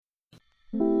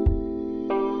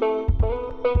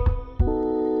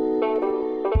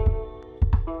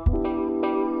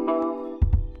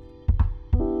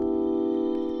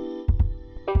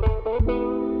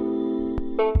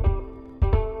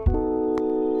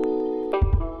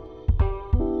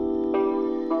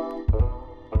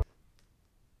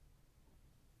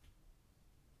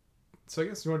So I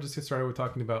guess you want to just get started with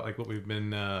talking about like what we've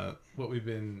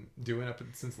been doing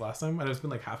since last time. I know it's been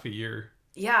like half a year.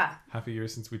 Yeah. Half a year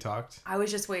since we talked. I was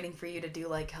just waiting for you to do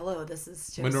like, hello, this is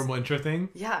just... My normal intro thing?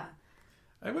 Yeah.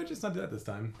 I might just not do that this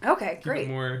time. Okay, great.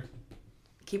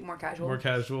 Keep it more casual. More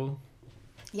casual.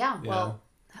 Yeah, well,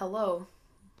 hello,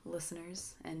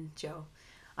 listeners and Joe.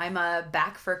 I'm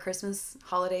back for Christmas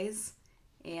holidays,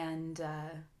 and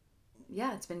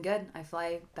yeah, it's been good. I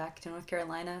fly back to North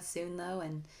Carolina soon, though,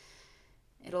 and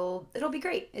it'll be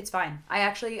great. It's fine.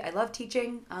 I love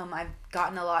teaching. I've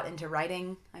gotten a lot into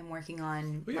writing. I'm working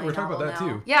on we're talking about that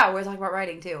too. Yeah, we're talking about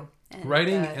writing too. And,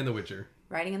 writing and The Witcher.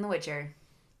 Writing and The Witcher.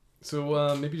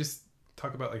 So maybe just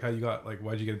talk about like how you got, like,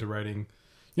 why'd you get into writing?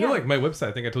 You know, like my website,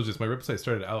 I think I told you this, my website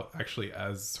started out actually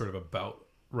as sort of about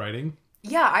writing.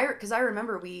 Yeah, because I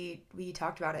remember we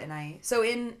talked about it, and so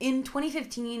in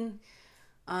 2015,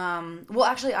 well,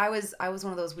 actually I was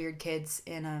one of those weird kids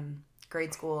in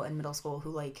grade school and middle school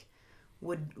who like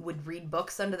would read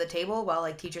books under the table while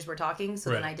like teachers were talking,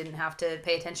 so then I didn't have to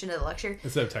pay attention to the lecture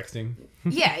instead of texting.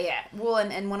 yeah. Well,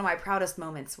 and one of my proudest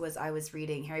moments was I was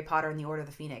reading Harry Potter and the Order of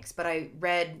the Phoenix, but I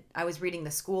was reading the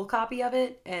school copy of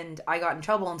it, and I got in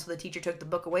trouble, and so the teacher took the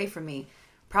book away from me.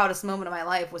 Proudest moment of my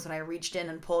life was when I reached in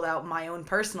and pulled out my own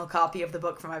personal copy of the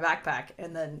book from my backpack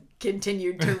and then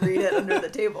continued to read it under the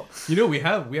table. You know, we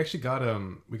actually got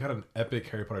an epic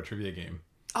Harry Potter trivia game.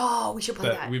 Oh, we should play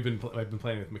that. I've been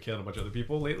playing with Mikhail and a bunch of other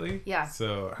people lately. Yeah.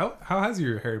 So how has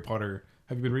your Harry Potter?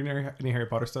 Have you been reading any Harry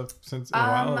Potter stuff since in a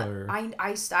while? Or?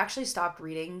 I actually stopped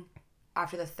reading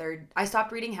after the third. I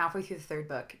stopped reading halfway through the third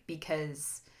book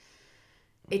because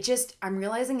I'm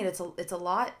realizing it's a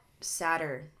lot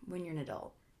sadder when you're an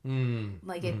adult.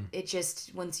 It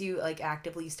just, once you like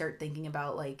actively start thinking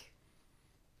about like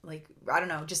I don't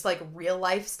know, just like real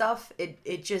life stuff,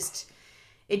 it just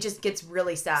gets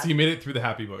really sad. So you made it through the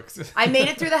happy books. I made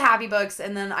it through the happy books,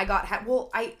 and then I got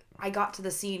I got to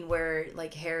the scene where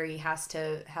like Harry has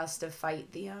to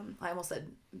fight the I almost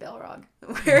said Balrog,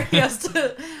 where he has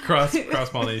to cross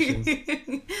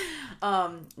pollination.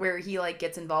 Where he like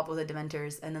gets involved with the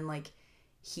Dementors, and then like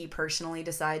he personally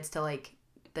decides to like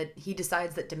that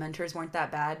Dementors weren't that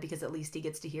bad because at least he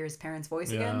gets to hear his parents'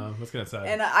 voice again. Yeah, that's kind of sad.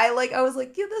 And I was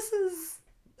like, yeah, this is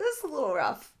a little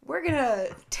rough. We're gonna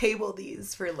table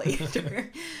these for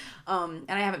later. And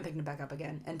I haven't picked it back up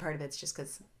again. And part of it's just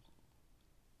because,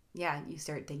 yeah, you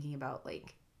start thinking about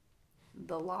like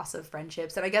the loss of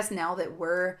friendships. And I guess now that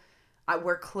we're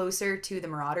closer to the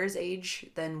Marauders' age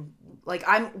than like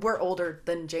we're older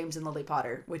than James and Lily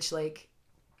Potter, which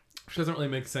doesn't really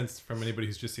make sense from anybody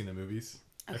who's just seen the movies.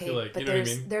 Okay, I feel like, but you know what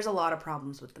I mean? There's a lot of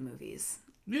problems with the movies.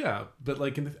 Yeah, but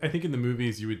like I think in the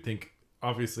movies you would think,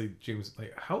 obviously, James,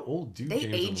 like, how old do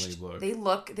James and Lily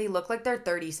look? They look like they're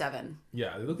 37.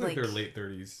 Yeah, they look like they're late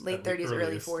 30s. Late 30s,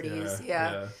 early 40s.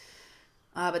 Yeah.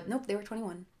 But nope, they were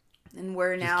 21. And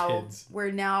we're now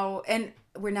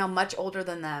much older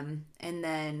than them. And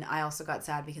then I also got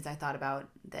sad because I thought about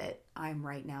that I'm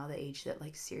right now the age that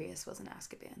like Sirius was in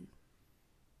Azkaban.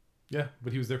 Yeah,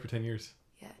 but he was there for 10 years.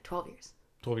 Yeah, 12 years.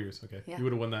 12 years, okay. Yeah. You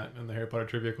would have won that in the Harry Potter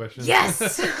trivia question.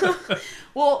 Yes!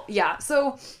 Well, yeah.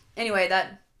 So, anyway,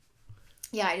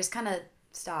 I just kind of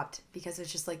stopped because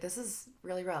it's just like, this is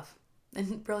really rough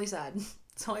and really sad.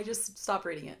 So I just stopped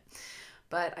reading it.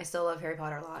 But I still love Harry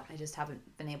Potter a lot. I just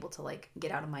haven't been able to, like, get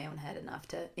out of my own head enough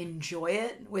to enjoy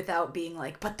it without being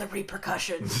like, but the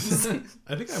repercussions.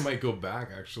 I think I might go back,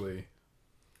 actually,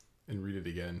 and read it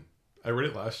again. I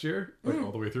read it last year, like,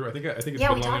 all the way through. I think it's been long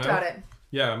enough. Yeah, we talked about it.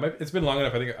 Yeah, it's been long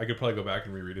enough. I think I could probably go back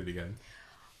and reread it again.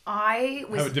 I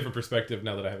have a different perspective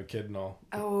now that I have a kid and all.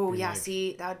 Oh, yeah.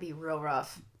 See, that would be real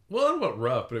rough. Well, I don't know about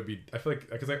rough, but I feel like,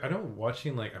 because I know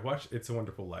I watched It's a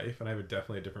Wonderful Life, and I have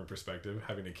definitely a different perspective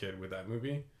having a kid with that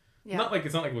movie. Yeah.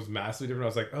 It's not like it was massively different. I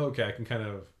was like, oh, okay, I can kind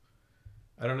of,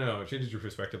 I don't know, it changes your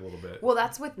perspective a little bit. Well,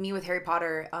 that's with me with Harry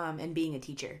Potter and being a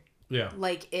teacher. Yeah.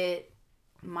 Like,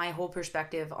 my whole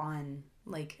perspective on,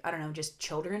 like, I don't know, just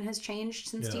children has changed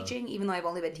since teaching, even though I've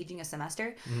only been teaching a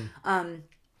semester. Mm-hmm.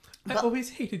 I always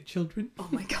hated children. Oh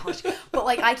my gosh. But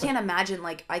like, I can't imagine,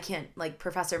 like,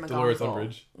 Professor McGonagall. Dolores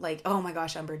Umbridge. Like, oh my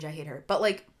gosh, Umbridge, I hate her. But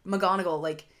like, McGonagall,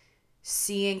 like,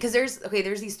 seeing, because there's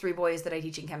these 3 boys that I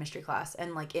teach in chemistry class,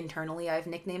 and like, internally I've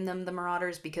nicknamed them the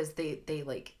Marauders because they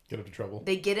like get into trouble.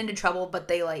 They get into trouble, but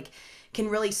they like can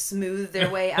really smooth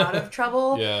their way out of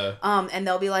trouble. Yeah. And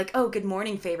they'll be like, oh, good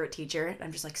morning, favorite teacher. And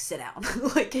I'm just like, sit down.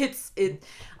 Like,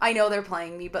 I know they're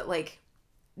playing me, but like,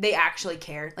 they actually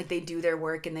care. Like, they do their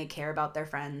work and they care about their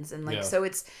friends. And like, so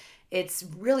it's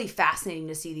really fascinating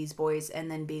to see these boys and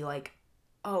then be like,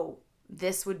 oh,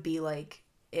 this would be like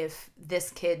if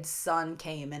this kid's son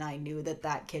came and I knew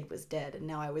that kid was dead and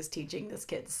now I was teaching this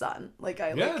kid's son. Like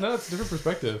no, it's a different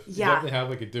perspective. Yeah. You definitely have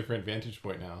like a different vantage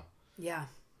point now. Yeah.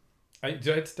 Did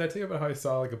I tell you about how I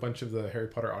saw like a bunch of the Harry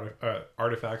Potter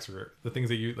artifacts or the things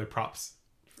they use, like props?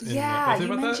 Yeah, you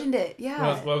mentioned it.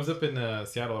 Yeah. When I was up in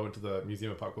Seattle, I went to the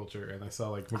Museum of Pop Culture and I saw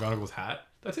like McGonagall's hat.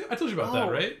 I told you about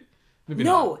that, right? Maybe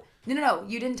not. No.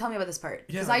 You didn't tell me about this part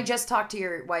because I just talked to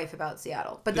your wife about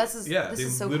Seattle. But this is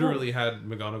so cool. They literally had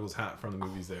McGonagall's hat from the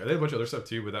movies there. They had a bunch of other stuff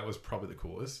too, but that was probably the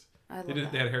coolest. They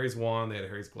had Harry's wand. They had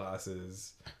Harry's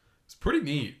glasses. It's pretty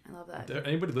neat. I love that.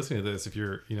 Anybody listening to this, if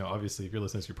you're, obviously if you're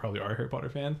listening, you probably are a Harry Potter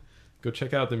fan. Go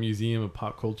check out the Museum of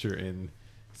Pop Culture in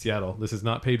Seattle. This is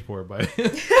not paid for by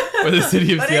the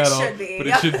city of Seattle, but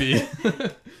it should be.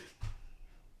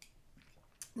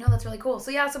 No, that's really cool.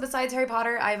 So so besides Harry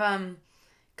Potter, I've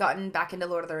gotten back into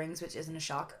Lord of the Rings, which isn't a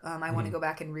shock. I want to go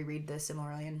back and reread the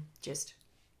Silmarillion just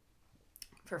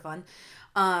for fun.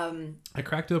 I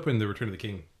cracked open The Return of the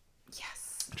King.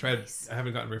 Yes. I tried. Nice. I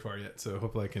haven't gotten very far yet, so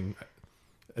hopefully I can.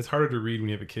 It's harder to read when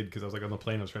you have a kid because I was like on the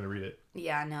plane, I was trying to read it.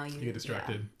 Yeah, no, you get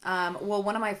distracted. Yeah. Well,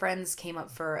 one of my friends came up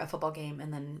for a football game,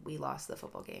 and then we lost the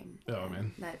football game. Oh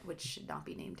man, which should not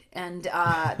be named. And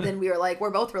then we were like,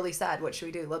 we're both really sad. What should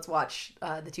we do? Let's watch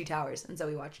The Two Towers. And so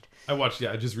we watched. I watched.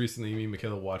 Yeah, just recently, me and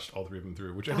Michaela watched all three of them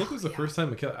through, which I think was the first time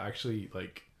Michaela actually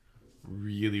like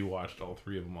really watched all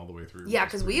three of them all the way through. Yeah,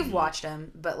 because we've watched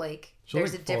them, but like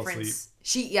there's a difference.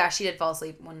 She did fall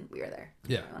asleep when we were there.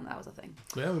 Yeah, and that was a thing.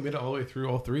 Yeah, we made it all the way through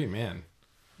all three. Man.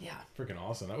 Yeah. Freaking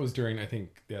awesome. That was during, I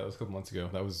think, that was a couple months ago.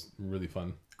 That was really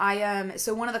fun.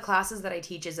 So one of the classes that I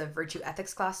teach is a virtue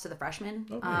ethics class to the freshmen.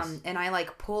 Oh, nice. And I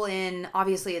like pull in,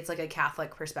 obviously it's like a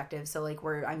Catholic perspective. So like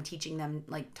I'm teaching them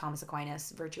like Thomas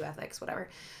Aquinas, virtue ethics, whatever.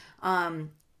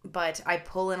 But I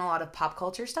pull in a lot of pop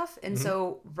culture stuff. And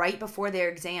so right before their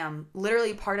exam,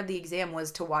 literally part of the exam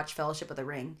was to watch Fellowship of the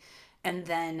Ring and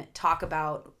then talk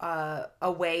about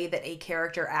a way that a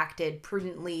character acted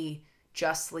prudently,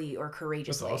 justly, or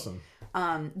courageously. That's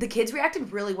awesome. The kids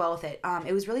reacted really well with it.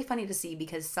 It was really funny to see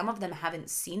because some of them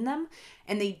haven't seen them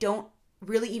and they don't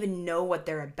really even know what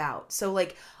they're about. So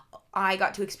like I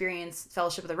got to experience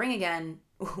Fellowship of the Ring again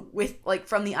with like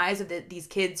from the eyes of these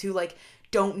kids who like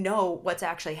don't know what's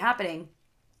actually happening.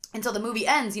 And so the movie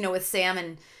ends, with Sam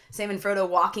and Frodo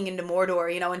walking into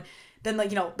Mordor, and then,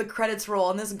 like, the credits roll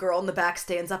and this girl in the back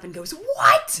stands up and goes,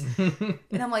 "What?"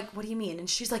 And I'm like, "What do you mean?" And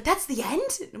she's like, "That's the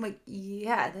end?" And I'm like,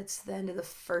 "Yeah, that's the end of the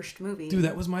first movie." Dude,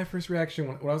 that was my first reaction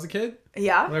when I was a kid.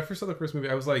 Yeah? When I first saw the first movie,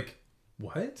 I was like,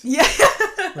 what? Yeah.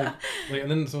 like, and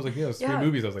then someone was like, it's 3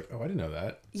 movies. I was like, oh, I didn't know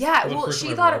that. Yeah, well,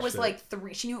 she thought it was like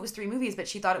 3. She knew it was 3 movies, but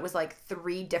she thought it was like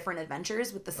 3 different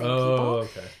adventures with the same people.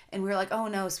 Okay. And we were like, oh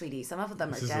no, sweetie, some of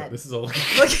them are dead. This is a oh,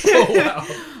 wow.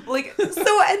 Like,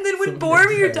 so, and then when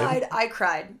Boromir died, I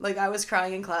cried. Like, I was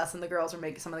crying in class, and some of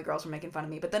the girls were making fun of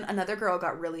me. But then another girl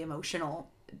got really emotional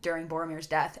during Boromir's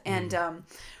death, and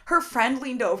her friend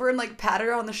leaned over and like patted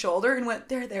her on the shoulder and went,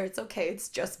 there, it's okay, it's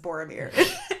just Boromir.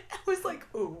 I was like,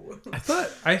 ooh.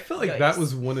 I felt like that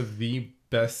was one of the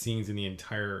best scenes in the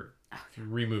entire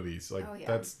 3 movies. Like,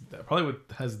 that's probably what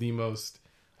has the most,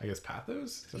 I guess,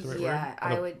 pathos. Is that the right word?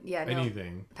 I would. Yeah,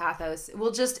 anything. Pathos.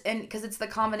 Well, because it's the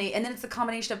combination, and then it's the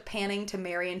combination of panning to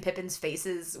Merry and Pippin's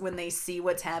faces when they see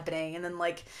what's happening, and then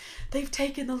like they've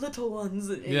taken the little ones.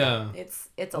 Yeah, it's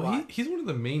a lot. He's one of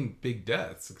the main big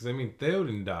deaths because I mean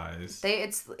Theoden dies.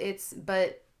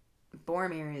 But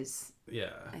Boromir is. Yeah.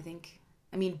 I think.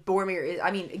 I mean,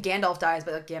 Gandalf dies,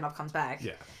 but Gandalf comes back.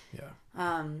 Yeah.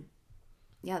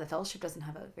 Yeah, the Fellowship doesn't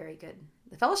have a very good.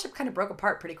 The Fellowship kind of broke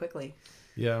apart pretty quickly.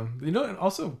 Yeah, and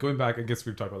also going back, I guess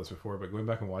we've talked about this before, but going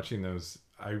back and watching those,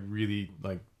 I really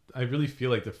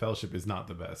feel like the Fellowship is not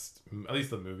the best, at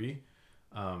least the movie.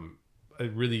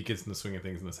 It really gets in the swing of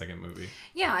things in the second movie.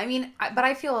 Yeah, I mean, but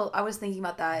I was thinking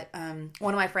about that.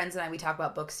 One of my friends and I, we talk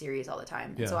about book series all the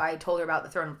time. And so I told her about the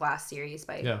Throne of Glass series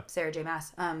by Sarah J.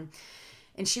 Maas.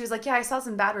 And she was like, yeah, I saw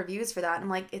some bad reviews for that. And I'm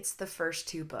like, it's the first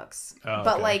 2 books. Oh,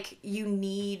 but, like, you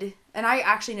need... And I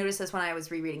actually noticed this when I was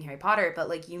rereading Harry Potter. But,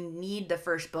 like, you need the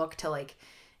first book to, like,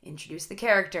 introduce the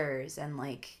characters and,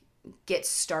 like, get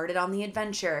started on the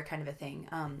adventure kind of a thing.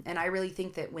 And I really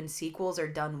think that when sequels are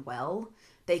done well,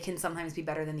 they can sometimes be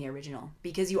better than the original.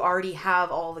 Because you already have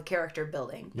all the character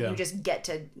building. Yeah. You just get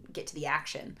to the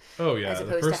action. Oh, yeah. As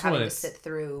opposed to having to sit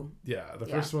through... Yeah, the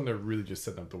first one, they're really just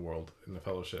setting up the world in the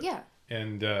Fellowship. Yeah.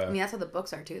 And I mean, that's how the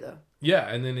books are too, though. Yeah,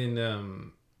 and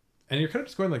then and you're kind of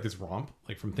just going like this romp,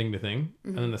 like from thing to thing.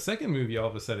 And then the second movie, all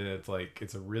of a sudden, it's like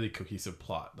it's a really cohesive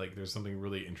plot. Like there's something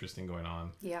really interesting going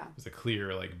on. Yeah. There's a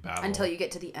clear like battle until you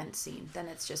get to the end scene, then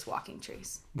it's just walking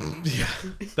trees. Yeah,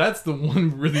 that's the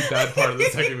one really bad part of the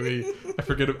second movie. I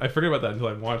forget about that until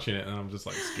I'm watching it, and I'm just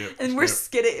like skip. And we're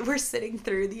sitting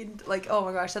through the like. Oh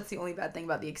my gosh, that's the only bad thing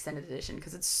about the extended edition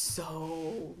because it's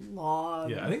so long.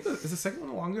 Yeah, I think is the second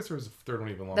one the longest, or is the third one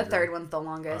even longer? The third one's the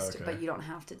longest, okay. but you don't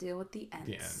have to deal with the ends.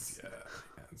 The ends,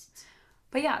 yeah. Ends.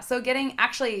 But yeah, so getting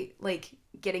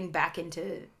back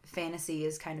into fantasy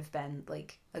has kind of been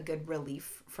like a good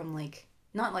relief from like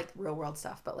not like real world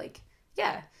stuff, but like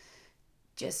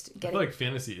just getting. I feel like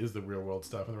fantasy is the real world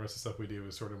stuff, and the rest of the stuff we do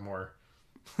is sort of more,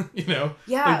 you know,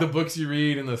 yeah. Like the books you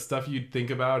read and the stuff you think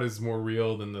about is more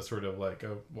real than the sort of like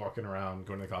walking around,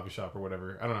 going to the coffee shop or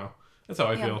whatever. I don't know. That's how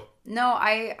I feel. No,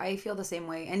 I feel the same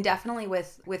way, and definitely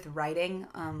with writing.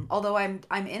 Although I'm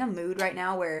in a mood right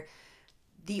now where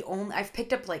I've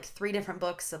picked up like 3 different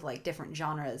books of like different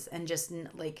genres, and just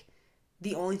like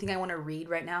the only thing I want to read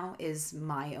right now is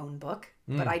my own book,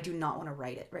 but I do not want to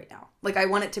write it right now. Like I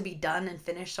want it to be done and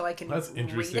finished so I can That's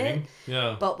interesting. read it.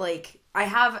 Yeah. But like I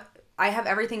have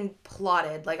everything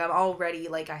plotted. Like I'm all ready.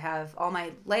 Like I have all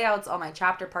my layouts, all my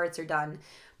chapter parts are done.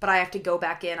 But I have to go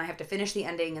back in. I have to finish the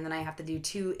ending, and then I have to do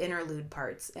 2 interlude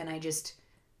parts, and I just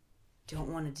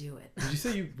don't want to do it. Did you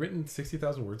say you've written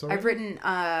 60,000 words already? I've written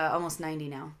almost 90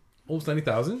 now. Almost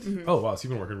 90,000? Mm-hmm. Oh, wow. So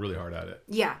you've been working really hard at it.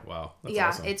 Yeah. Wow. That's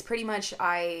awesome. It's pretty much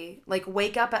I like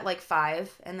wake up at like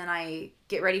 5, and then I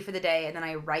get ready for the day, and then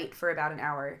I write for about an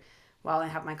hour while I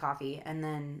have my coffee, and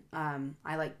then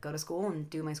I like go to school and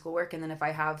do my schoolwork, and then if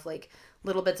I have like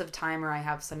little bits of time or I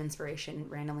have some inspiration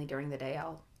randomly during the day,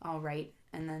 I'll write.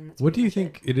 And then that's what do you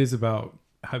think it is about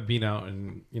being out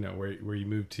and, you know, where you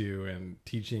moved to and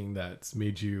teaching that's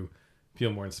made you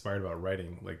feel more inspired about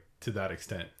writing, like to that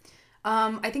extent?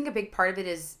 I think a big part of it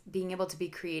is being able to be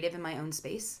creative in my own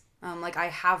space. Like I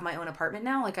have my own apartment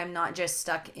now. Like I'm not just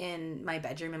stuck in my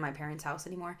bedroom in my parents' house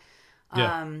anymore.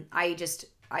 Yeah.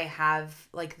 I have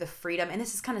like the freedom, and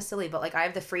this is kind of silly, but like I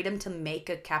have the freedom to make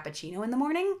a cappuccino in the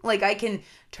morning. Like I can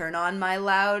turn on my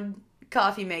loud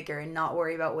coffee maker and not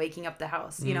worry about waking up the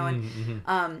house, you know,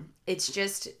 and it's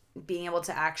just being able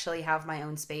to actually have my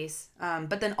own space.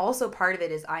 But then also part of it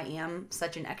is I am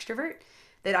such an extrovert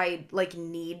that I like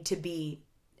need to be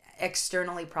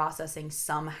externally processing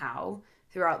somehow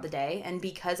throughout the day. And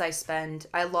because I spend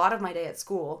a lot of my day at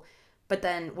school, but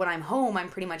then when I'm home, I'm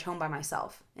pretty much home by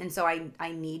myself. And so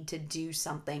I need to do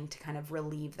something to kind of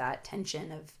relieve that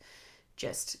tension of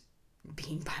just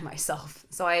being by myself.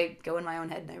 So I go in my own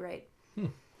head and I write.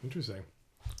 Interesting.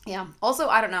 Yeah. Also,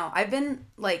 I don't know. I've been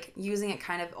like using it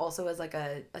kind of also as like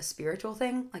a spiritual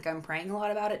thing. Like I'm praying a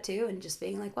lot about it too, and just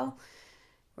being like, well,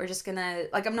 we're just gonna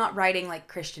like I'm not writing like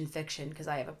Christian fiction because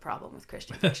I have a problem with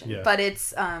Christian fiction. Yeah. But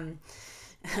it's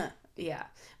yeah.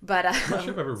 But I'm not sure if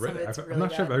I've ever read it. Really I'm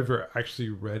not sure if I've ever actually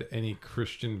read any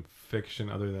Christian fiction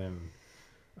other than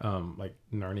like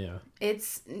Narnia.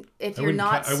 It's if you're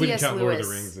not I wouldn't count Lord of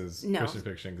Lewis, the Rings as no, Christian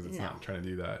fiction because it's not trying to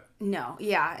do that. No,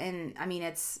 yeah, and I mean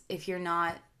it's if you're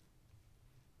not.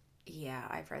 Yeah,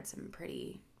 I've read some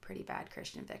pretty bad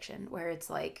Christian fiction where it's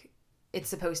like it's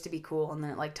supposed to be cool and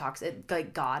then it like talks it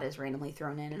like God is randomly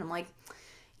thrown in and I'm like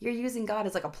you're using God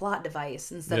as like a plot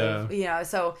device instead of you know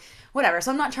so whatever.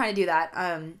 So I'm not trying to do that.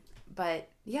 But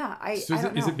yeah, I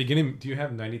don't know. Is it beginning? Do you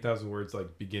have 90,000 words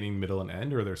like beginning, middle, and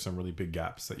end, or are there some really big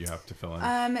gaps that you have to fill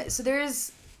in? So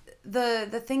there's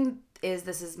the thing is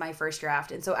this is my first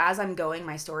draft, and so as I'm going,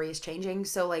 my story is changing.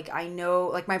 So like I know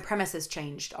like my premise has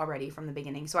changed already from the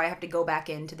beginning, so I have to go back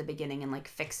into the beginning and like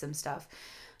fix some stuff.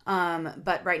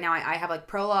 But right now I have like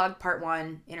prologue part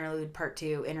 1, interlude part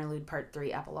 2, interlude part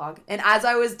 3, epilogue. And as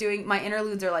I was doing my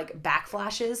interludes are like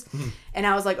backflashes, and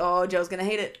I was like, oh, Joe's gonna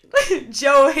hate it.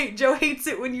 Joe hates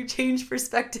it when you change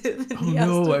perspective. Oh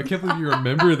no, I can't believe you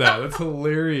remember that. That's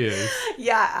hilarious.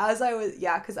 Yeah,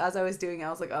 because as I was doing it,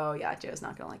 I was like, oh yeah, Joe's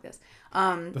not gonna like this.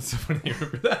 That's so funny you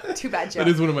remember that. Too bad, Joe. That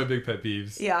is one of my big pet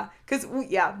peeves. Yeah, because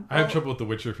I have trouble with The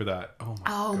Witcher for that.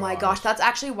 Oh my gosh, that's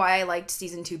actually why I liked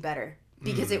season 2 better.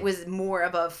 Because it was more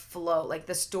of a flow. Like,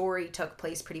 the story took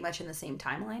place pretty much in the same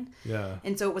timeline. Yeah.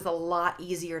 And so it was a lot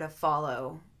easier to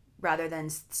follow rather than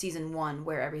season 1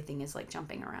 where everything is, like,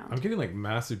 jumping around. I'm getting, like,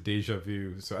 massive deja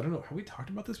vu. So, I don't know. Have we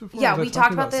talked about this before? Yeah, we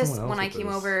talked about this when I came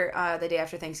over the day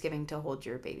after Thanksgiving to hold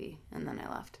your baby. And then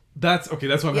I left. That's why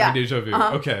I'm having deja vu.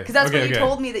 Okay. Because that's what you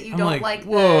told me that you don't like the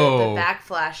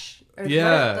backflash. Or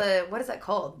what is that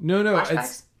called? No.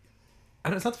 Flashbacks?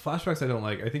 It's not the flashbacks I don't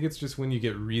like. I think it's just when you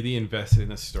get really invested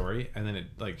in a story and then it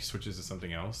like switches to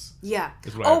something else. Yeah.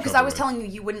 Oh, because I was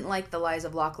telling you wouldn't like The Lies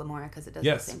of Locke Lamora because it does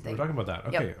the same thing. We're talking about that.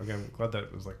 Okay. Yep. Okay. I'm glad that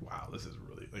it was like, wow, this is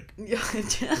really like. Yeah.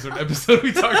 Is there an episode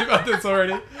we talked about this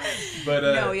already? But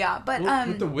no, yeah, but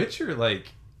with The Witcher,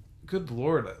 like, good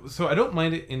lord. So I don't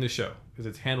mind it in the show because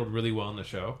it's handled really well in the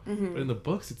show. Mm-hmm. But in the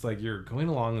books, it's like you're going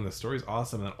along and the story's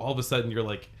awesome, and then all of a sudden you're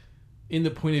like in the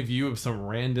point of view of some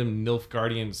random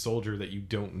Nilfgaardian soldier that you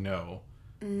don't know,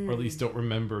 or at least don't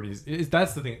remember.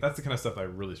 That's the thing. That's the kind of stuff I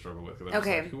really struggle with.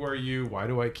 Okay. Like, who are you? Why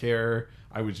do I care?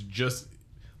 I was just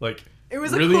like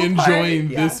really cool enjoying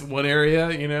this one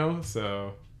area, you know?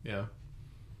 So, yeah.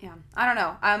 Yeah. I don't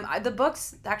know. The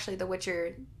books, actually, The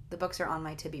Witcher, the books are on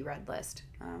my to be read list.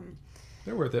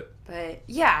 They're worth it. But,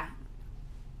 yeah.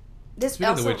 Speaking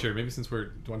of The Witcher, maybe since do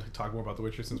you want to talk more about The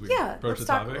Witcher since we broached the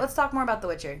topic? Let's talk more about The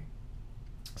Witcher.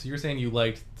 So you're saying you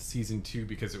liked season 2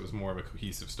 because it was more of a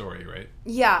cohesive story, right?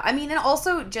 Yeah, I mean, and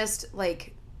also just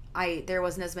like there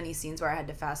wasn't as many scenes where I had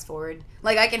to fast forward.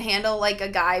 Like I can handle like a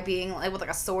guy being like with like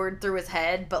a sword through his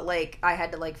head, but like I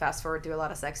had to like fast forward through a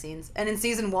lot of sex scenes. And in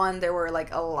season 1, there were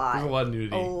like a lot. There's a lot of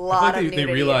nudity. A lot of nudity.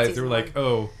 They realized they were like,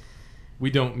 oh, we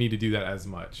don't need to do that as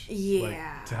much. Yeah.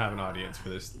 Like, to have an audience for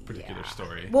this particular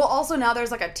story. Well, also now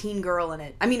there's like a teen girl in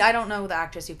it. I mean, I don't know the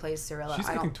actress who plays Cirilla. She's,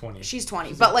 I think, 20. She's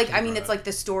 20. But like, I mean, it's like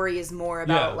the story is more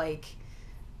about like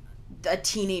a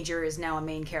teenager is now a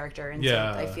main character. And so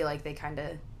I feel like they kind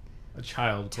of... A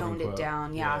child. Toned it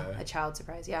down. Yeah. A child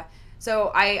surprise. Yeah.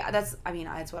 So that's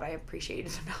what I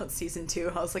appreciated about season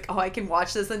 2. I was like, oh, I can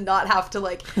watch this and not have to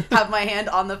like have my hand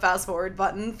on the fast forward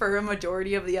button for a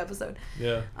majority of the episode.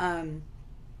 Yeah.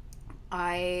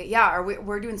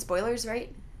 We're doing spoilers,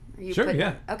 right? Sure,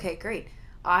 yeah. Okay, great.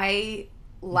 I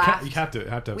laughed. You have to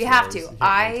have we have to.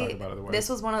 This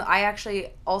was I actually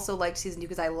also liked season 2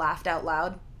 because I laughed out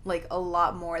loud like a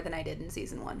lot more than I did in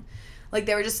season 1. Like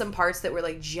there were just some parts that were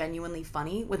like genuinely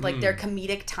funny with like their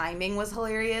comedic timing was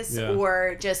hilarious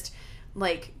or just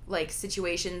like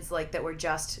situations like that were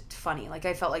just funny. Like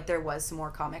I felt like there was some more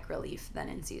comic relief than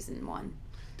in season 1.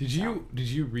 Did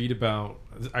you read about?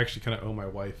 I actually kind of owe my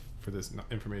wife for this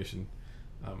information.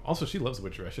 Also, she loves The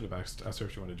Witcher. I should have asked her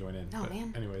if she wanted to join in. Oh, but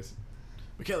man. Anyways,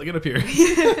 Michaela, get up here.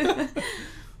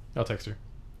 I'll text her.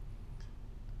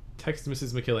 Text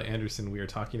Mrs. Michaela Anderson. We are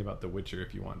talking about The Witcher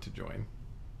if you want to join.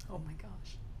 Oh my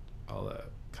gosh. I'll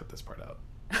cut this part out.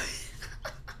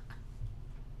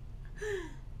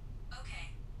 Okay,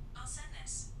 I'll send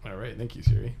this. All right, thank you,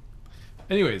 Siri.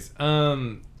 Anyways,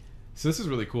 so this is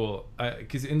really cool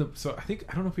because I think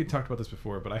I don't know if we talked about this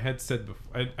before, but I had said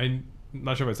before, I'm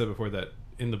not sure if I said before that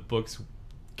in the books,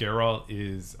 Geralt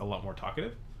is a lot more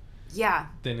talkative. Yeah.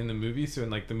 Than in the movies. So in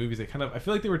like the movies, I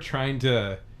feel like they were trying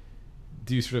to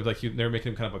do sort of like they were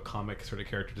making him kind of a comic sort of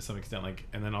character to some extent, like,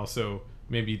 and then also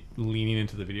maybe leaning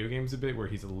into the video games a bit where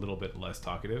he's a little bit less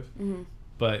talkative. Mm-hmm.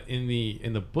 But in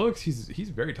the books, he's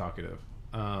very talkative.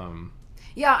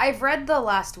 Yeah, I've read The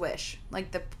Last Wish,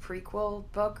 like the prequel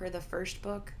book or the first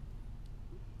book.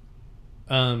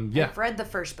 Yeah. I've read the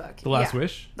first book. The Last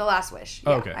Wish? The Last Wish.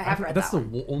 Yeah, oh, okay. I have read that's that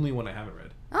one. That's the only one I haven't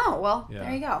read. Oh, well,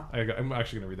 there you go. I'm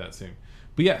actually going to read that soon.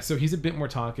 But yeah, so he's a bit more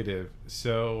talkative.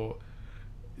 So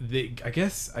I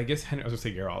guess Henry, I was going to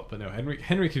say Geralt, but no,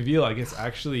 Henry Cavill, I guess,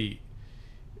 actually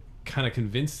kind of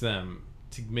convinced them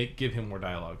to give him more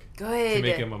dialogue. Good. To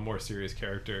make him a more serious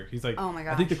character. He's like, oh my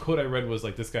gosh. I think the quote I read was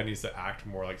like, this guy needs to act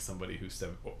more like somebody who's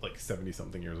like 70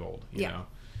 something years old, you know?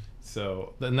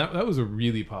 So then that was a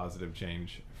really positive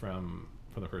change from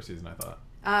the first season, I thought.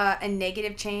 A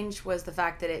negative change was the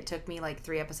fact that it took me like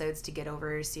 3 episodes to get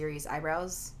over Ciri's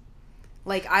eyebrows.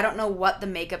 Like, I don't know what the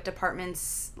makeup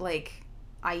department's like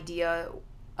idea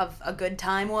of a good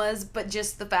time was, but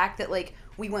just the fact that like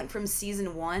we went from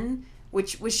season 1,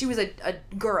 which was she was a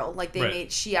girl, like they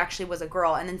made, she actually was a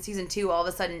girl, and then season 2 all of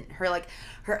a sudden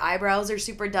her eyebrows are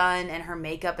super done and her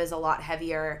makeup is a lot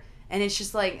heavier, and it's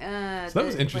just like so that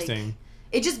was interesting.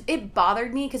 Like, it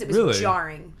bothered me because it was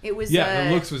jarring. It was the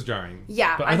looks was jarring.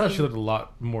 Yeah, but I thought she looked a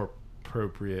lot more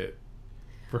appropriate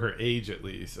for her age, at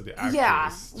least, of the actress.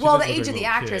 Yeah, well, the age of the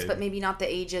actress, but maybe not the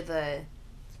age of the.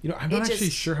 You know, I'm not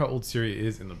actually sure how old Ciri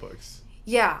is in the books.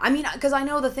 Yeah, I mean, because I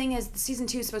know the thing is, season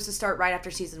 2 is supposed to start right after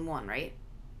season 1, right?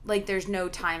 Like, there's no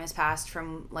time has passed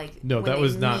from like when that they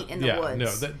was meet not in the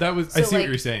woods. No, that was. So, I see what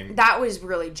you're saying. That was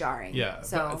really jarring. Yeah.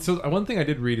 So one thing I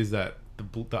did read is that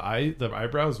the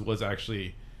eyebrows was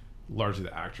actually largely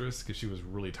the actress, because she was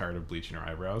really tired of bleaching her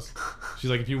eyebrows. She's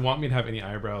like, if you want me to have any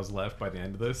eyebrows left by the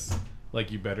end of this,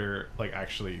 like, you better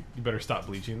stop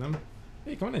bleaching them.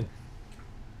 Hey, come on in.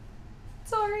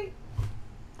 Sorry.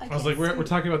 I was like, we're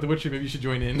talking about The Witcher. Maybe you should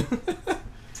join in.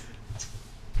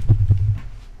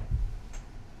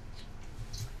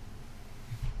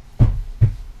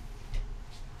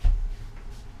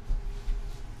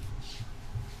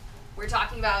 We're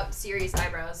talking about serious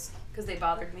eyebrows because they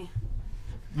bothered me.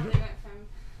 How they went from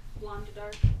blonde to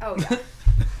dark. Oh yeah.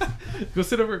 Go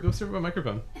sit over by my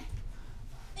microphone.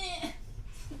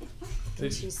 Can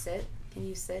she sit? Can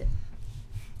you sit?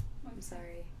 I'm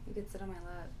sorry. You could sit on my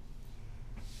lap.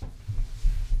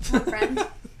 Come on, friend.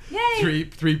 Yay!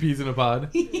 Three peas in a pod.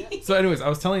 Yeah. So, anyways, I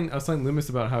was telling Loomis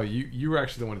about how you were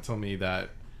actually the one to tell me that,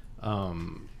 that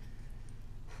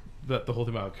the whole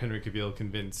thing about Henry Cavill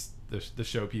convinced the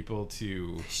show people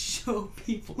to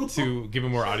give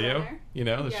him more audio. Showrunner. You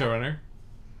know, the Yeah. showrunner.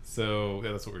 So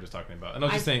yeah, that's what we were just talking about. And I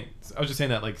was just saying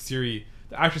that like Siri,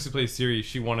 the actress who plays Siri,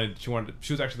 she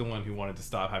was actually the one who wanted to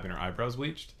stop having her eyebrows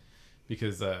bleached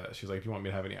because she was like, if you want me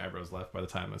to have any eyebrows left by the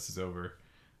time this is over,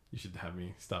 you should have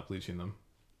me stop bleaching them.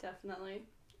 Definitely.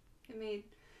 It made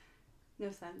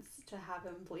no sense to have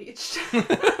him bleached.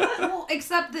 Well,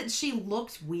 except that she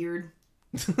looked weird.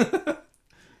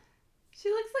 She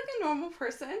looks like a normal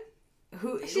person.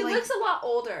 She looks a lot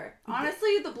older.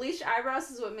 Honestly, the bleached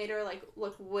eyebrows is what made her like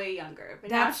look way younger.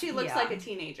 But now she looks like a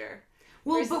teenager.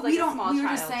 Well, versus, but like, we a don't. small We were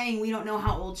just child. saying we don't know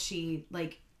how old she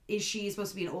is. She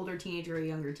supposed to be an older teenager or a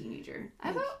younger teenager?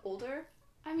 I thought older.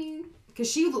 I mean,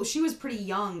 because she was pretty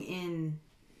young in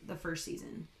the first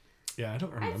season. Yeah, I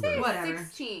don't I'd remember. say Whatever.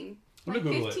 16. I'm Like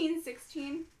gonna Google it. 15,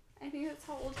 16. I think that's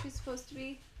how old she's supposed to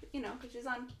be. You know, because she's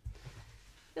on.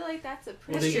 I feel like that's a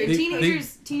pretty. That's Well, true. they-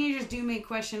 Teenagers do make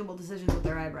questionable decisions with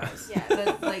their eyebrows. Yeah.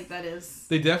 that is.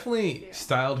 They definitely Yeah.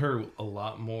 styled her a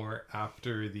lot more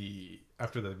after the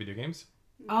video games.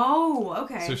 Oh,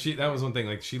 okay. So that was one thing.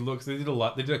 Like she looks. They did a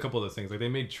lot. They did a couple of those things. Like they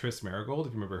made Triss Marigold.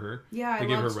 If you remember her. Yeah, They I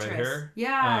gave her loved red Triss. hair.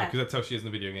 Yeah. Because that's how she is in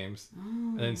the video games. Oh.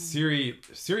 And then Siri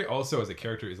also as a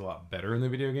character is a lot better in the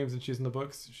video games than she is in the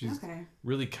books. She's Okay.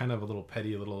 really kind of a little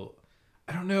petty,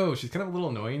 I don't know. She's kind of a little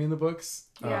annoying in the books.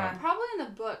 Yeah. Probably in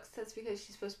the books, that's because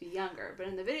she's supposed to be younger. But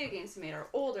in the video games, they made her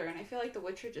older. And I feel like The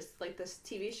Witcher just, like, this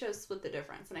TV show split the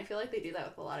difference. And I feel like they do that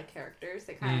with a lot of characters.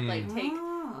 They kind of, like,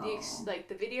 take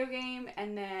the video game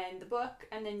and then the book,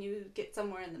 and then you get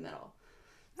somewhere in the middle.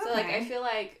 So, like, I feel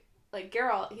like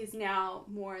Geralt, he's now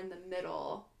more in the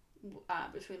middle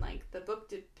between, like, the book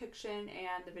depiction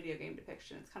and the video game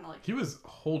depiction. It's kind of like... He was a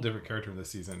whole different character in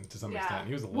this season to some Yeah. extent.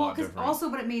 He was a Well, lot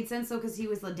different. but it made sense though because he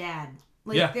was the dad.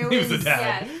 Like, Yeah, there he was the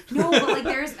dad. Yes. No, but like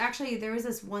there was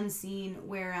this one scene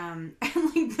where at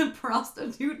like the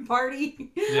prostitute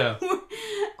party. Yeah.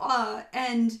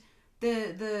 And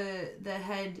the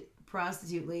head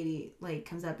prostitute lady like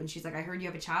comes up and she's like, I heard you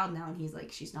have a child now, and he's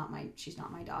like, she's not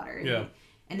my daughter. And Yeah.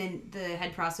 and then the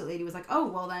head prostitute lady was like, oh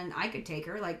well then I could take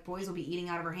her, like boys will be eating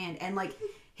out of her hand, and like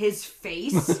his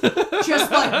face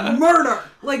just like murder,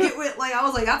 like it went like I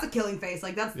was like, that's a killing face,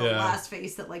 like that's the Yeah. last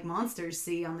face that like monsters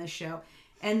see on this show.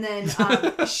 And then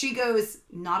she goes,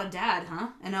 not a dad, huh?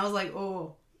 And I was like,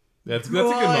 oh That's a good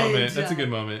moment. That's a good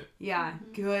moment. yeah,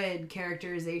 good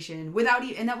characterization without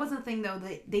and that wasn't the thing though,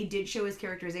 that they did show his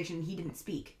characterization, he didn't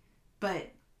speak, but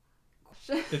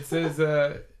It says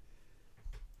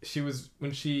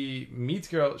when she meets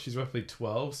Geralt, she's roughly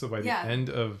 12. So by the Yeah. end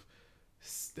of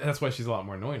that's why she's a lot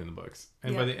more annoying in the books.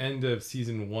 And by Yeah. the end of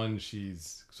season 1,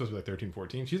 she's supposed to be like 13,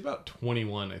 14. She's about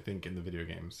 21, I think, in the video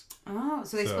games. oh,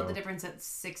 so they So- split the difference at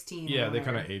 16. Yeah, or they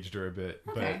kind whatever. of aged her a bit,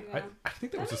 Okay. but I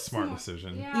think that was a makes smart more-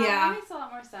 decision. Yeah, Yeah. that makes a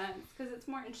lot more sense. Because it's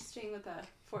more interesting with a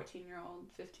 14-year-old,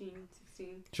 15,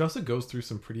 16. She also goes through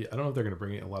some pretty. I don't know if they're going to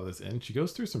bring a lot of this in. She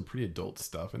goes through some pretty adult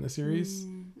stuff in the series.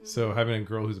 So having a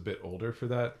girl who's a bit older for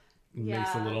that makes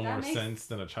a Yeah, little that more makes- sense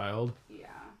than a child. Yeah.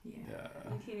 Yeah.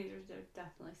 And teenagers are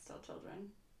definitely still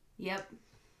children. Yep,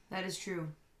 that is true.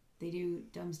 They do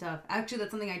dumb stuff. Actually,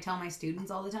 that's something I tell my students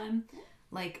all the time.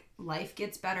 Like, life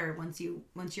gets better once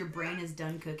your brain is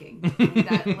done cooking.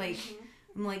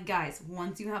 I'm like, guys,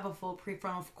 once you have a full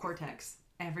prefrontal cortex,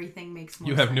 everything makes more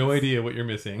You sense. have no idea what you're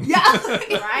missing. Yeah.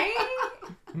 Right?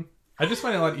 I just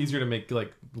find it a lot easier to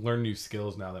learn new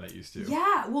skills now than I used to.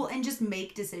 Yeah, well, and just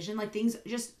make decision. Like,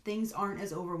 things aren't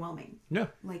as overwhelming. Yeah.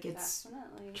 Like, it's,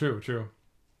 Definitely. True.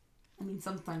 I mean,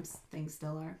 sometimes things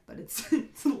still are, but it's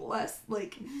less,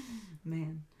 like,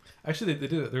 man. Actually, they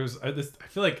did it. I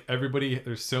feel like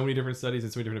there's so many different studies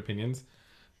and so many different opinions,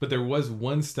 but there was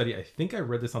one study, I think I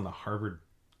read this on the Harvard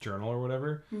Journal or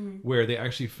whatever, where they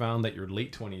actually found that your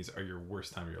late 20s are your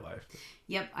worst time of your life.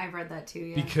 Yep, I've read that too,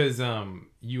 yeah. Because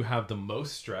you have the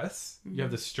most stress. You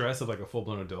have the stress of like a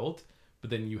full-blown adult, but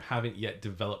then you haven't yet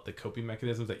developed the coping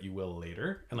mechanisms that you will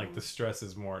later, and like the stress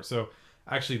is more. So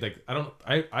actually, like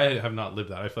I have not lived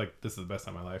that. I feel like this is the best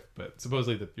time of my life, but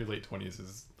supposedly your late 20s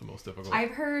is the most difficult. I've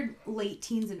heard late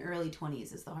teens and early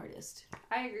 20s is the hardest.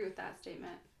 I agree with that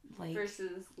statement. Like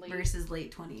Versus late. versus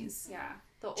late 20s. Yeah.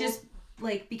 The Just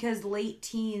like, because late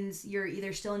teens, you're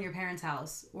either still in your parents'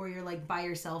 house or you're like by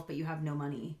yourself, but you have no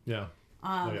money. Yeah.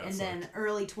 And then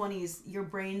early 20s, your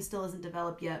brain still isn't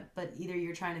developed yet, but either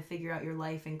you're trying to figure out your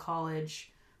life in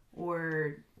college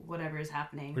or whatever is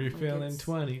happening. Or you're Like, feeling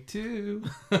 22.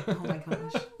 Oh my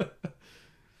gosh.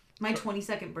 My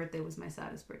 22nd birthday was my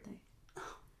saddest birthday.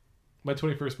 My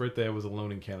 21st birthday, I was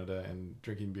alone in Canada and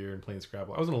drinking beer and playing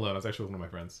Scrabble. I wasn't alone. I was actually with one of my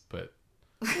friends, but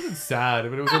it wasn't sad,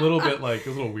 but it was a little bit like, it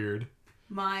was a little weird.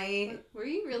 Were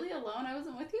you really alone? I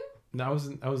wasn't with you? No,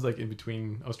 I was like in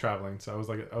between. I was traveling, so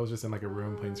I was just in like a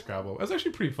room playing Scrabble. It was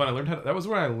actually pretty fun. I learned that was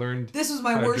where I learned. This was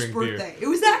my how to worst drink beer. birthday. It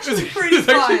was actually pretty It's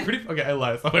fun. actually pretty. Okay, I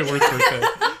lied. It's not my worst birthday.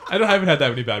 I haven't had that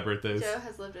many bad birthdays. Joe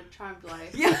has lived a charmed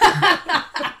life. Yeah.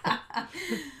 I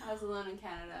was alone in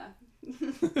Canada.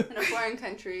 In a foreign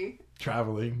country.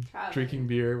 Traveling, drinking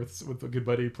beer with a good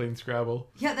buddy, playing Scrabble.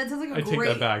 Yeah, that sounds like I take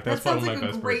that back. That's that probably sounds my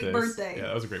like best a great birthdays. birthday. Yeah,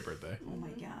 that was a great birthday. Oh my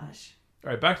gosh. All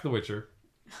right, back to The Witcher.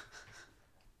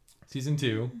 Season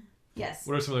 2. Yes.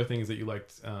 What are some other things that you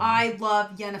liked? I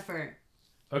love Yennefer.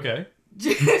 Okay.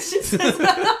 Just Just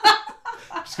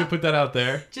gonna put that out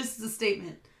there. just a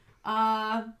statement.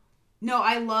 No,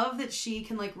 I love that she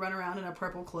can like run around in a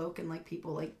purple cloak and like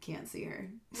people like can't see her.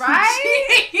 Right?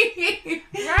 Right?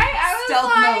 I was Stealth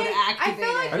like, mode I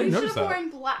feel like I didn't you should notice have that. worn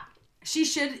black. She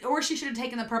should have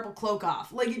taken the purple cloak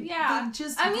off. Like, Yeah. like,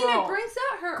 just I mean, girl. it brings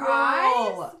out her Girl.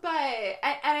 eyes, but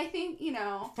I think,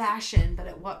 fashion, but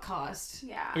at what cost?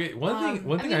 yeah. Okay,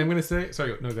 one thing I'm gonna say.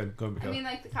 Sorry, no, go ahead, I Michaela. mean,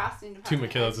 like the costume To department.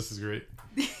 Michaela's, this is great.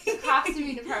 The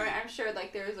costuming department, I'm sure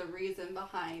like there's a reason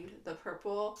behind the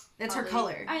purple. That's her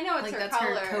Probably. color. I know it's like her that's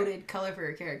color. her coded color for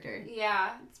her character.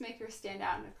 Yeah, to make her stand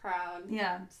out in a crowd.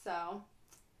 Yeah. So,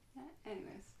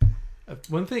 anyways.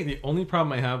 One thing, the only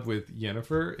problem I have with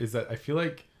Yennefer is that I feel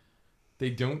like they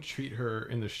don't treat her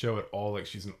in the show at all like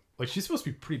she's supposed to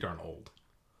be pretty darn old.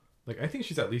 Like I think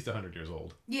she's at least 100 years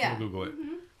old. Yeah. I'll Google it.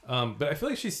 Mm-hmm. But I feel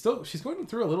like she's going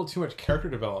through a little too much character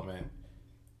development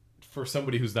for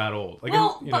somebody who's that old. Like,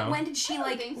 Well, you but know, when did she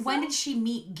when did she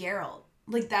meet Geralt?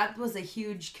 Like that was a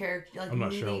huge character. Like I'm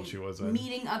not sure how old she was then.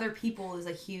 Meeting other people is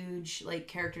a huge like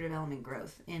character development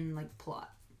growth in like plot.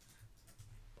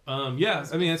 yeah,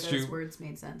 I mean that's Those true. words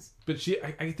made sense. But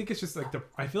I think it's just like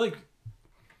I feel like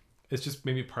it's just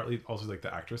maybe partly also like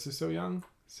the actress is so young,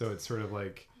 so it's sort of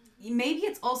like. Maybe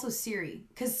it's also Ciri,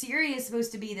 because Ciri is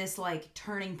supposed to be this like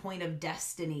turning point of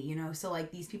destiny, you know. So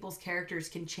like these people's characters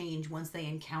can change once they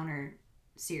encounter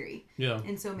Ciri. Yeah.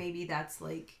 And so maybe that's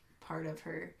like part of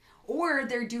her, or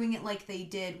they're doing it like they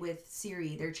did with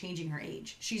Ciri. They're changing her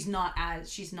age. She's not.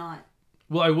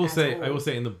 Well, I will as say old.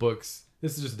 in the books,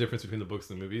 this is just the difference between the books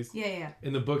and the movies. Yeah.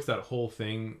 In the books, that whole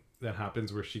thing that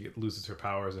happens where she loses her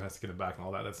powers and has to get it back and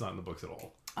all that, that's not in the books at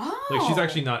all. Oh. Like she's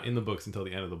actually not in the books until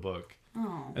the end of the book.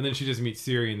 Oh. And then she just meets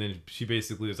Ciri, and then she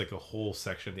basically there's like a whole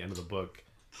section at the end of the book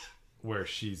where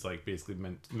she's like basically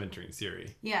mentoring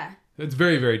Ciri. Yeah. It's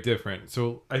very, very different.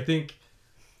 So I think,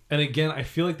 and again, I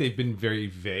feel like they've been very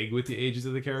vague with the ages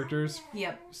of the characters.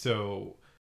 Yep. So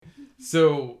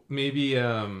maybe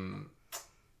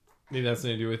maybe that's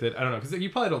something to do with it. I don't know, because you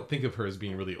probably don't think of her as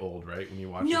being really old, right? When you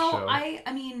watch the show. No, I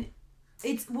mean,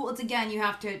 it's again, you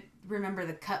have to remember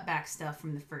the cutback stuff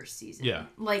from the first season. Yeah.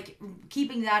 Like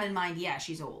keeping that in mind. Yeah,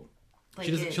 she's old. Like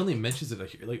She doesn't. She only mentions it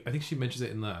like I think she mentions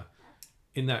it in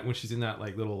that when she's in that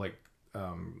like little like I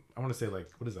want to say like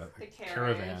what is that? The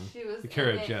Caravan. She was The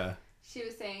carriage, in it. yeah. She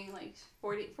was saying like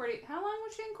 40, how long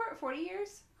was she in court? 40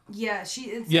 years? Yeah, it's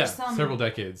Yeah, some, several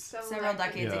decades. several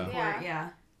decades in Yeah. court. Yeah.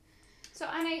 So,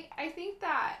 and I think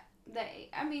that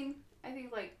I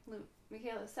think like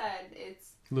Michaela said,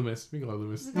 it's... Loomis. We can call her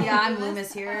Loomis. Yeah, I'm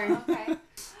Loomis here. Oh, okay.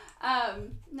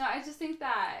 No, I just think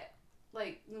that,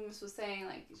 like Loomis was saying,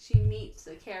 like she meets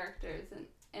the characters,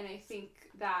 and I think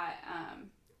that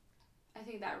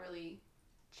really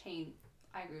changed.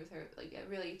 I agree with her. Like it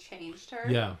really changed her.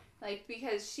 Yeah. Like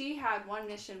because she had one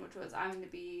mission, which was I'm going to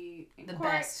be in The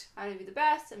court. best. I'm going to be the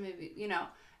best. I'm going to be,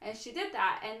 and she did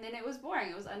that, and then it was boring.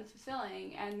 It was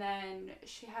unfulfilling, and then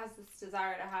she has this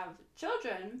desire to have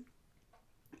children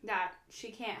that she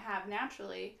can't have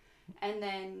naturally, and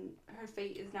then her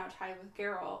fate is now tied with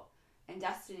Geralt and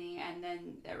Destiny, and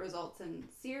then it results in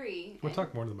Ciri. We'll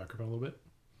talk more to the microphone a little bit.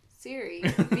 Ciri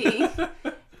being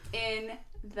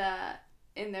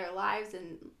in their lives,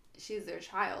 and she's their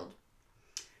child.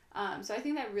 So I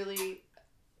think that really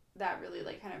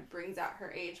like kind of brings out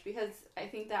her age, because I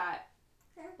think that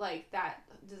like that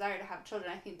desire to have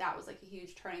children, I think that was like a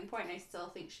huge turning point, and I still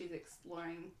think she's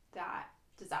exploring that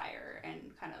desire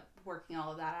and kind of working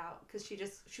all of that out, because she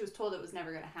was told it was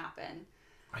never going to happen.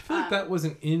 I feel like that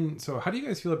wasn't in. So how do you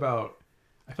guys feel about?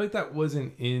 I feel like that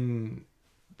wasn't in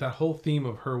that whole theme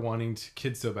of her wanting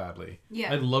kids so badly.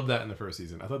 Yeah. I loved that in the first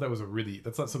season. I thought that was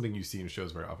that's not something you see in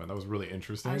shows very often. That was really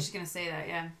interesting. I was just gonna say that,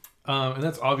 yeah. And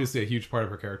that's obviously a huge part of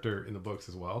her character in the books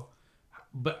as well.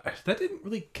 But that didn't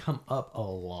really come up a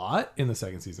lot in the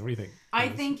second season. What do you think? I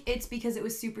think it's because it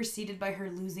was superseded by her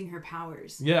losing her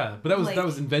powers. Yeah, but Like- that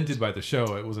was invented by the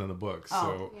show. It wasn't in the books. Oh,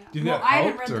 so yeah. do you think Well, that I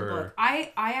haven't helped, read the or- book.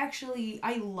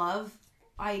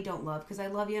 I don't love because I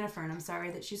love Yennefer and I'm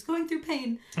sorry that she's going through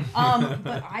pain.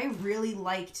 But I really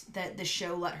liked that the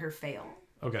show let her fail.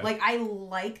 Okay. Like I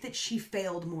like that she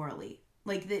failed morally.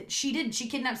 Like that she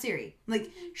kidnap Ciri.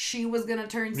 Like she was gonna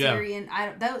turn Yeah. Ciri and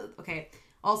okay.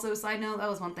 Also, side note, that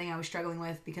was one thing I was struggling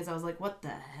with because I was like, "What the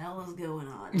hell is going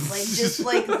on?" Like, just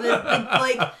like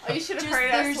Oh, you should have just heard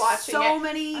us there's watching so it.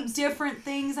 many different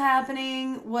things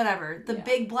happening. Whatever, the Yeah.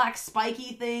 big black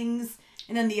spiky things,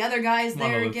 and then the other guy's there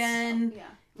Monoliths. again. Yeah.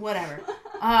 Whatever.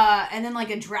 And then like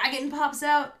a dragon pops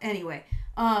out. Anyway.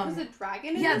 Was a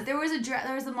dragon in Yeah, this? there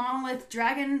was a monolith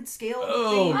dragon scale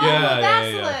Oh, thing. Oh, yeah, the yeah,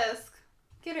 yeah. basilisk.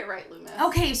 Get it right, Loomis.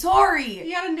 Okay, sorry.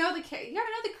 You gotta know the creature.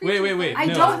 Wait. I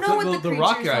no, don't know what the the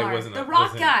rock creatures guy are. wasn't. The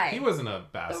rock guy. He wasn't a The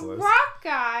basilisk. rock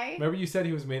guy. Remember you said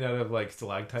he was made out of like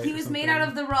stalactite. He or was something? made out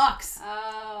of the rocks.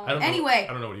 Oh. I don't know. Anyway,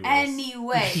 I don't know what he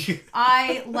was. Anyway,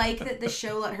 I like that the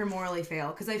show let her morally fail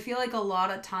because I feel like a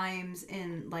lot of times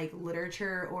in like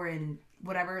literature or in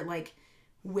whatever, like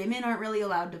women aren't really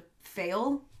allowed to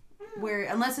fail. Where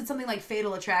unless it's something like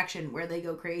Fatal Attraction where they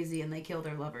go crazy and they kill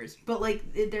their lovers, but like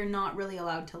they're not really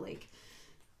allowed to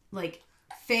like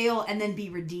fail and then be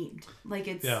redeemed. Like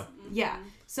it's yeah.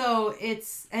 So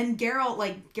it's and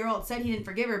Geralt said he didn't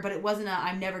forgive her, but it wasn't a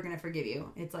I'm never gonna forgive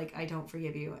you. It's like I don't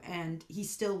forgive you, and he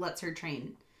still lets her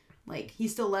train. Like he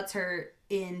still lets her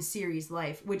in Ciri's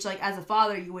life, which like as a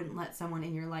father you wouldn't let someone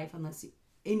in your life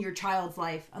in your child's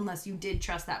life unless you did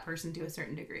trust that person to a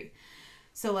certain degree.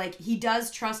 So like he does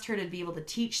trust her to be able to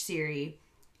teach Ciri,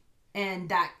 and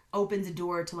that opens a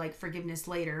door to like forgiveness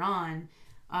later on.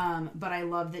 But I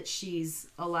love that she's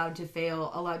allowed to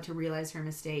fail, allowed to realize her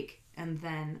mistake, and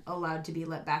then allowed to be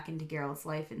let back into Geralt's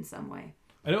life in some way.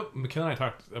 I know Mikhail and I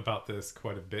talked about this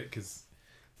quite a bit because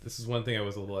this is one thing I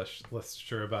was a little less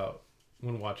sure about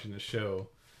when watching the show.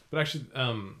 But actually,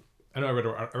 I know I read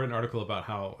an article about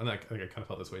how, and I kind of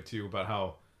felt this way too, about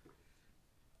how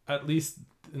at least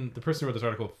the person who wrote this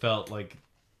article felt like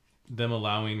them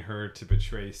allowing her to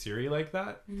betray Ciri like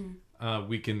that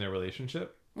weakened their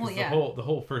relationship. Well, The yeah.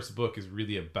 whole first book is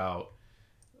really about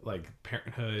like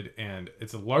parenthood, and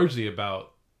it's largely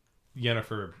about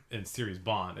Yennefer and Ciri's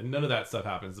bond, and none of that stuff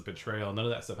happens. The betrayal, none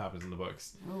of that stuff happens in the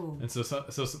books. Oh. And so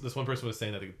this one person was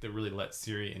saying that they really let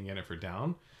Ciri and Yennefer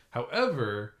down.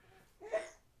 However,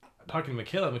 talking to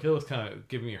Michaela was kind of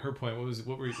giving me her point.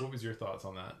 What was your thoughts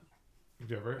on that? Did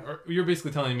you ever? Or you're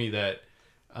basically telling me that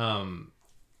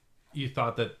you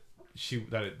thought that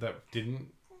that didn't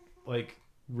like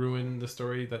ruin the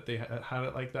story that they had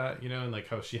it like that, and like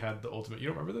how she had the ultimate. You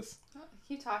don't remember this?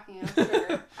 Keep talking. I'm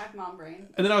sure. I have mom brain.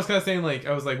 And then I was kind of saying like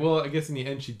I was like, well, I guess in the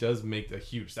end she does make a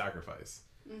huge sacrifice.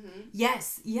 Mm-hmm.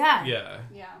 Yes. Yeah. Yeah.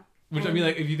 Yeah. Which I mean,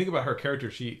 like if you think about her character,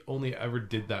 she only ever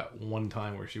did that one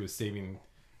time where she was saving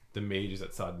the mages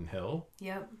at Sodden Hill.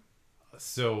 Yep.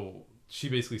 So she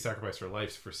basically sacrificed her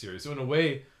life for Ciri. So in a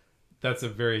way, that's a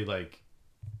very like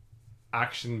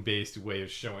action-based way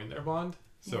of showing their bond.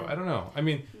 So Yeah. I don't know. I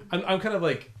mean, I'm kind of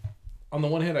like, on the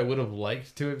one hand, I would have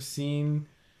liked to have seen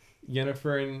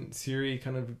Yennefer and Ciri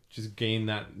kind of just gain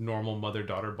that normal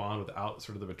mother-daughter bond without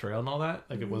sort of the betrayal and all that,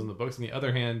 like it was in the books. On the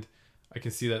other hand, I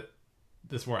can see that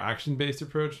this more action-based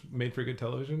approach made for good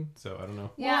television. So I don't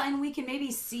know. Yeah. Well, and we can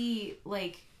maybe see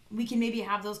like we can maybe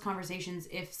have those conversations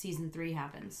if season 3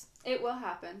 happens. It will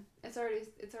happen. It's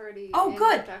already. Oh, in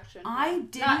good. Production. I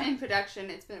Not didn't- in production.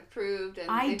 It's been approved, and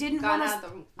I they've didn't gone wanna- out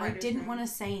of the I writers' didn't room. want to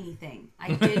say anything.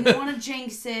 I didn't want to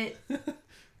jinx it.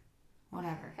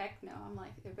 Whatever. Heck no! I'm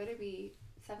like, there better be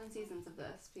 7 seasons of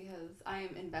this because I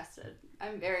am invested.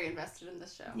 I'm very invested in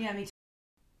this show. Yeah, me too.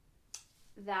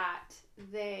 That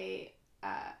they.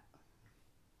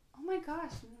 Oh my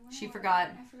gosh! She forgot.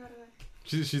 I forgot about.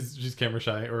 She's camera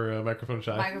shy or microphone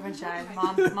shy. Microphone shy.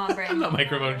 Mom brain. I'm not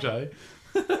microphone shy.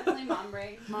 Definitely mom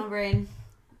brain. Mom brain.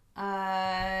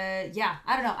 Yeah,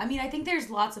 I don't know. I mean, I think there's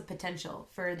lots of potential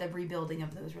for the rebuilding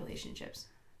of those relationships.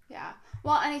 Yeah.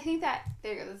 Well, and I think that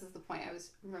there you go. This is the point I was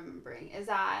remembering is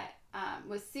that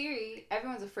with Ciri,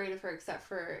 everyone's afraid of her except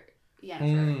for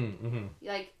Yennefer. Mm-hmm.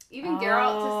 Like even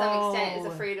Geralt to some extent is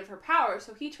Oh. afraid of her power,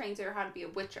 so he trains her how to be a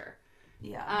witcher.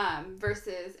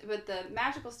 Versus, but the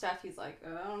magical stuff, he's like,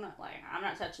 oh no, like I'm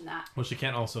not touching that. Well, she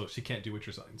can't do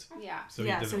Witcher signs. Yeah. So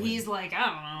so he's like, I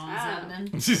don't know what's happening.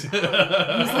 He's He's like,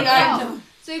 I don't.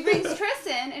 So he brings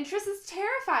Tristan, and Tristan's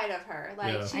terrified of her.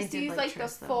 Like Yeah. she sees like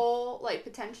Triss, the full like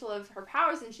potential of her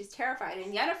powers, and she's terrified.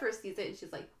 And Yennefer sees it, and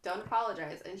she's like, "Don't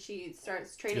apologize," and she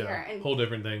starts training her. And whole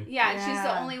different thing. yeah, and she's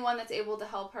the only one that's able to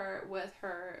help her with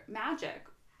her magic.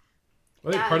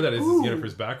 Well, I think part of that is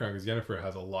Yennefer's background, because Yennefer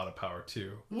has a lot of power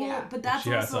too. Well, Yeah. but that's she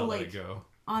has to also let like it go.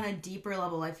 on a deeper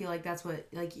level. I feel like that's what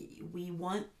like we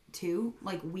want to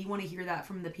like. We want to hear that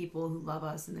from the people who love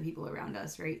us and the people around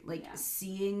us, right? Like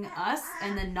seeing us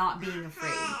and then not being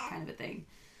afraid, kind of a thing.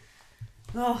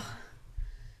 Oh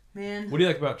man. What do you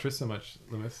like about Triss so much,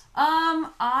 Loomis?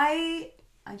 I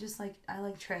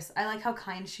like Triss. I like how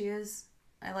kind she is.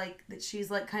 I like that she's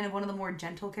like kind of one of the more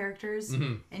gentle characters,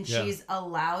 and she's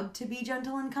allowed to be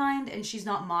gentle and kind, and she's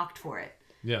not mocked for it.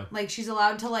 Yeah. Like she's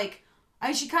allowed to like,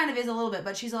 she kind of is a little bit,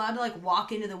 but she's allowed to like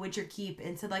walk into the Witcher Keep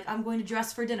and said like, I'm going to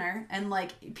dress for dinner, and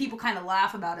like people kind of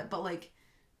laugh about it, but like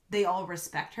they all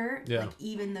respect her, like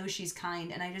even though she's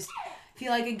kind. And I just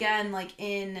feel like again, like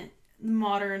in the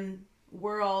modern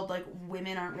world, like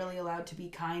women aren't really allowed to be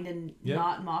kind and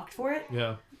not mocked for it.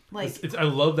 Yeah. Like it's I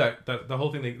love that the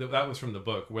whole thing that was from the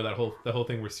book, where the whole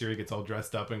thing where Ciri gets all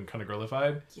dressed up and kind of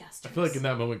girlified. yes, I feel like in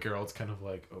that moment, Geralt's kind of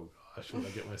like, oh gosh, what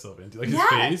did I get myself into? Like his Yeah.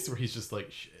 face, where he's just like,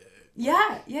 shit.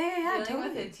 yeah, Dealing totally.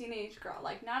 with a teenage girl,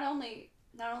 like not only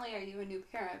are you a new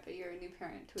parent, but you're a new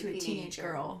parent to a teenage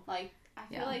girl. Like I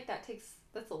feel like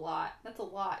that's a lot. That's a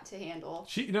lot to handle.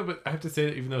 She, but I have to say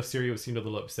that even though Ciri seemed a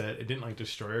little upset, it didn't like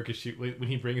destroy her, because when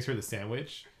he brings her the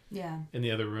sandwich. Yeah. In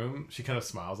the other room, she kind of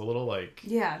smiles a little, like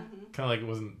Yeah. kind of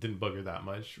like didn't bug her that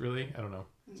much, really. I don't know.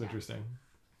 It's interesting.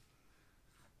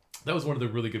 That was one of the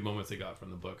really good moments they got from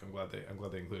the book. I'm glad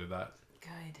they included that.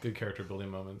 Good character building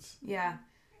moments. Yeah.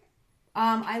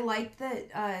 I liked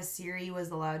that Ciri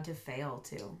was allowed to fail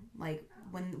too. Like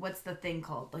what's the thing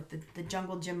called? Like the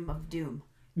jungle gym of doom.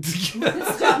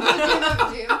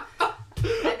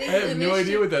 I have no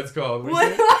idea what that's called.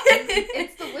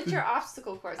 It's the Witcher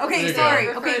obstacle course. Okay, sorry.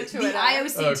 Okay, the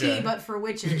IOCT, but for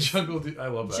witchers. Jungle. I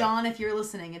love that. John, if you're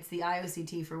listening, it's the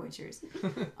IOCT for witchers.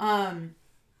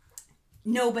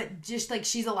 No, but just like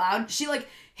she's allowed. She like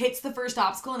hits the first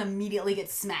obstacle and immediately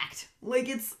gets smacked. Like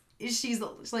she's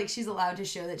allowed to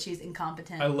show that she's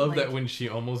incompetent. I love like, that when she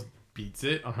almost beats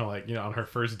it on her on her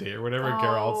first date or whatever.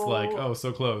 Geralt's like, oh,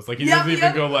 so close. Like he doesn't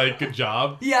even go like, good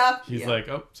job. Yeah. He's like,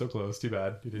 oh, so close. Too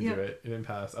bad. You didn't do it. You didn't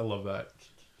pass. I love that.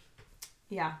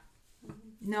 Yeah.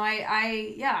 No,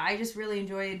 I just really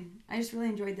enjoyed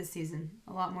this season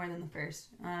a lot more than the first.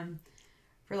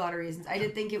 For a lot of reasons. I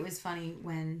did think it was funny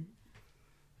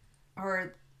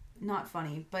or not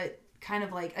funny, but kind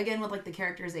of like, again, with like the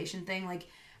characterization thing, like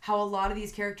how a lot of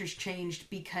these characters changed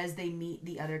because they meet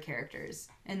the other characters.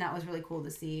 And that was really cool to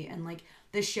see. And like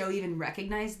the show even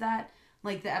recognized that.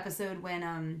 Like the episode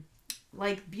when,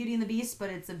 like Beauty and the Beast, but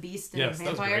it's a beast and a vampire.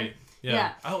 That was great.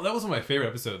 Yeah. Oh, that was one of my favorite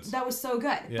episodes. That was so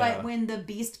good. Yeah. But when the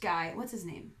beast guy, what's his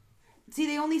name? See,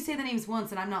 they only say the names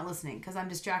once and I'm not listening because I'm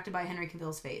distracted by Henry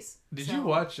Cavill's face. Did you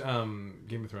watch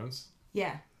Game of Thrones?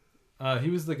 Yeah.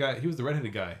 He was the guy. He was the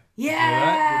redheaded guy. Yeah. You know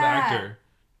that? The actor.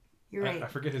 You're right. I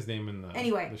forget his name in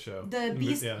the show.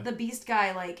 The beast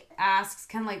guy like asks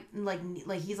kind of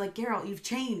like he's like, Geralt, you've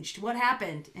changed. What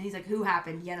happened? And he's like, who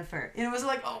happened? Yennefer. And it was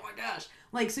like, oh my gosh.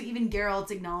 Like, so even Geralt's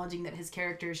acknowledging that his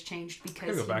character's changed because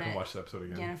I gotta go back and watch that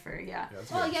episode again. Yennefer, yeah.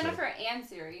 Well, Yennefer and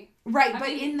Ciri. Right, but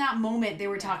in that moment they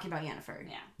were talking about Yennefer.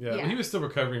 Yeah. Well, he was still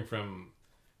recovering from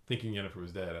thinking Yennefer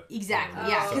was dead. Exactly,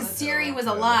 yeah. Because Ciri was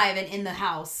alive and in the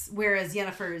house, whereas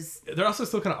Yennefer's... They're also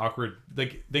still kind of awkward.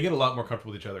 Like, they get a lot more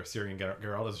comfortable with each other, Ciri and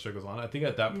Geralt, as the show goes on. I think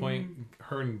at that point,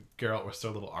 her and Geralt were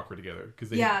still a little awkward together. Because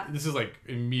this is like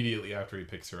immediately after he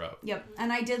picks her up. Yep,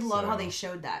 and I did love how they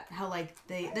showed that. How like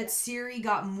that Ciri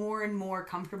got more and more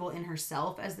comfortable in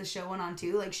herself as the show went on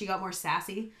too. Like she got more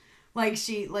sassy. Like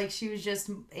she was just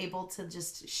able to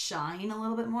just shine a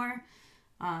little bit more.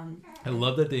 I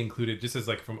love that they included, just as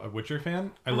like from a Witcher fan,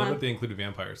 I love that they included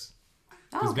vampires.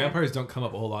 Because vampires don't come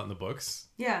up a whole lot in the books.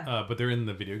 Yeah. But they're in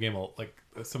the video game, like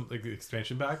some like the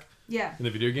expansion pack. Yeah. In the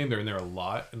video game, they're in there a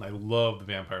lot, and I love the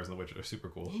vampires in the Witcher. They're super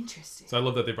cool. Interesting. So I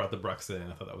love that they brought the Brucks in.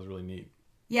 I thought that was really neat.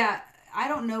 Yeah. I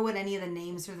don't know what any of the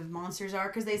names for the monsters are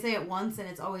because they say it once and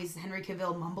it's always Henry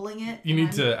Cavill mumbling it. You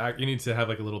need to have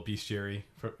like a little bestiary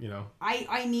for,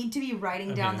 I need to be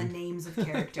writing down the names of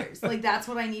characters. Like that's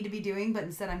what I need to be doing, but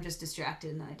instead I'm just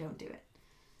distracted and I don't do it.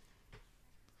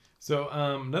 So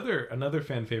another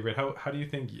fan favorite. How do you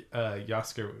think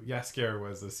Jaskier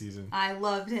was this season? I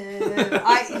loved him.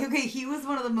 He was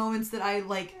one of the moments that I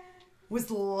like was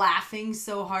laughing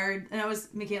so hard. And I was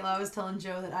telling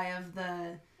Joe that I have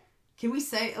can we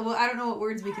say, well, I don't know what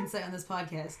words we can say on this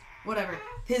podcast. Whatever.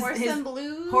 Whoreson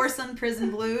Blues? Whoreson Prison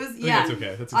Blues. I think Yeah. that's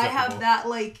okay. That's I acceptable. have that,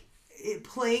 like,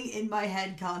 playing in my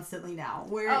head constantly now.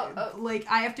 Where, like,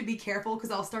 I have to be careful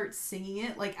because I'll start singing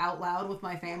it, like, out loud with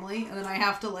my family. And then I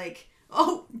have to, like,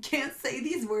 can't say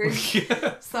these words.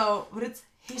 Yeah. So, but it's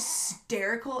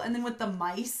hysterical. And then with the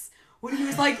mice, when he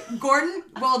was like, Gordon,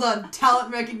 well done.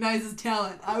 Talent recognizes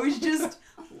talent. I was just,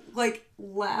 like,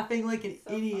 laughing like an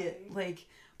idiot. Funny. Like,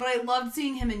 but I loved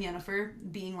seeing him and Yennefer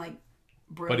being, like,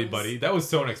 bros. Buddy. That was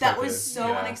so unexpected. That was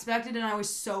so unexpected, and I was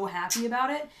so happy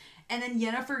about it. And then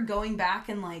Yennefer going back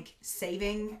and, like,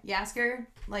 saving Jaskier.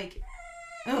 Like,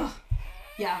 ugh.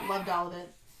 Yeah, loved all of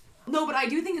it. No, but I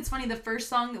do think it's funny, the first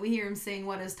song that we hear him sing,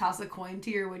 what is Toss a Coin to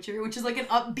Your Witcher, which is like an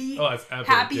upbeat, that's epic,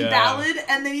 happy yeah. ballad,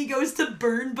 and then he goes to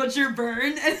Burn Butcher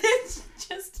Burn, and it's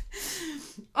just...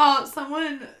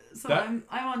 I'm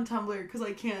on Tumblr because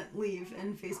I can't leave,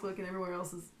 and Facebook and everywhere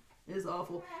else is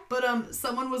awful. But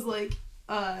someone was like,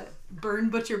 Burn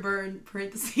Butcher Burn,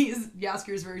 parentheses,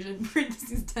 Jaskier's version,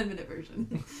 parentheses, 10-minute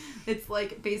version. It's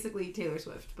like basically Taylor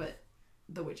Swift, but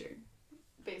The Witcher.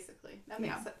 Basically. That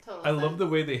makes total I sense. love the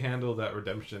way they handle that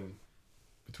redemption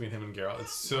between him and Geralt.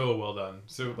 It's so well done.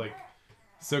 So like,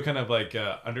 so kind of like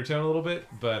undertone a little bit,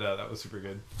 but that was super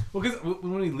good. Well, because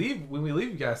when we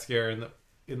leave Jaskier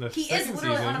in the He second is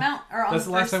literally season, on a mount, or on that's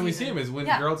the last first time we season. see him is when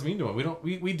Yeah. Geralt's mean to him.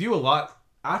 We do a lot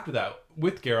after that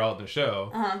with Geralt in the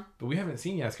show, but we haven't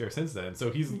seen Jaskier since then.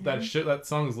 So he's that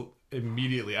song's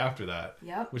immediately after that.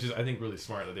 Yep. Which is I think really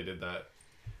smart that they did that.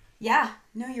 Yeah,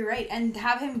 no, you're right. And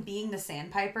have him being the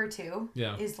Sandpiper too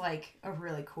is like a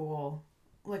really cool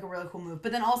move.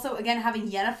 But then also again having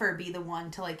Yennefer be the one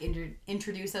to like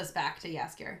introduce us back to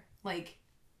Jaskier. Like,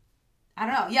 I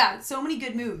don't know. Yeah, so many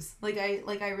good moves. I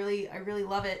really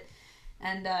love it.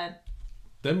 And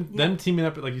them teaming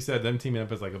up, like you said,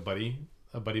 as like a buddy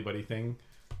thing,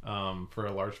 for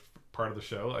a large part of the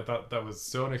show. I thought that was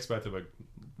so unexpected, but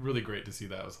really great to see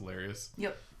that. It was hilarious.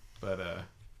 Yep. But I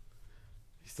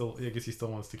guess he still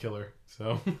wants to kill her.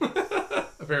 So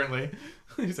apparently,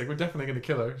 he's like, we're definitely gonna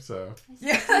kill her. So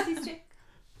yeah.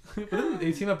 but then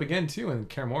they team up again too, and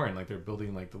Kaer Morhen, like they're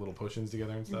building like the little potions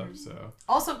together and stuff. So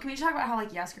Also, can we talk about how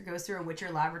like Jaskier goes through a Witcher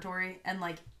laboratory and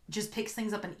like just picks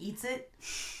things up and eats it?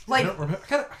 Like, I don't remember. I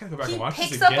gotta go back he and watch this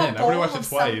picks again. up a I've already bowl watched of it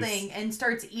twice. something and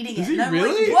starts eating Is it. he And I'm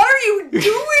really? like, what are you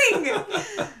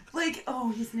doing? Like,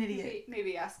 oh, he's an idiot.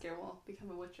 Maybe Jaskier will become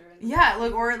a Witcher. Yeah,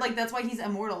 like, or like that's why he's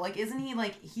immortal. Like, isn't he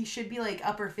like he should be like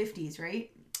upper 50s,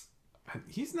 right?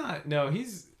 He's not. No,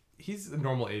 he's a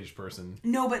normal aged person.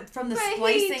 No, but from the But he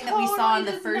splicing that we saw in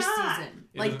the totally first does not. season,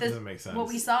 It like doesn't make sense. what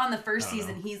we saw in the first I don't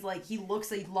season, know. he's like he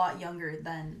looks a lot younger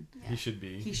than He should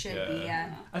be. he should be.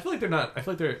 Yeah. I feel like they're not. I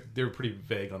feel like they're pretty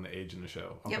vague on the age in the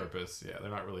show on Yep. purpose. Yeah, they're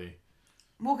not really.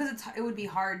 Well, because it would be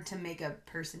hard to make a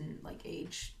person like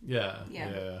age. Yeah.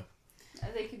 Yeah.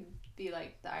 They could be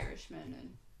like the Irishman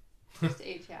and just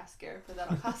age Jaskier, but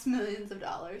that'll cost millions of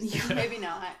dollars. Yeah. Maybe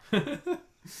not.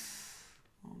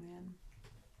 Oh man.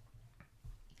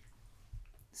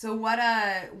 So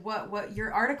what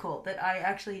your article that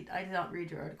I did not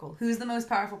read your article. Who's the most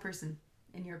powerful person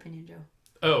in your opinion, Joe?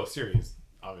 Oh, series.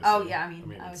 Obviously. Oh yeah, I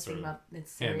mean I it's was sort thinking of about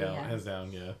it's Siri, hands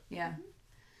down. Yeah. Yeah.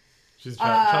 She's a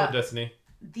child of destiny.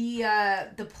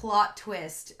 The plot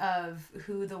twist of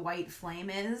who the White Flame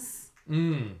is.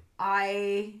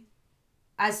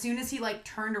 As soon as he like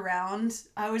turned around,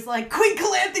 I was like, Queen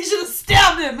Calanthe should have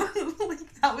stabbed him. Like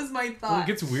that was my thought. Well, it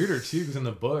gets weirder too because in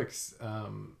the books,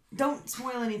 Don't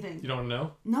spoil anything. you don't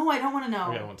know. No, I don't want to know.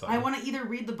 Okay, I won't tell I you. want to either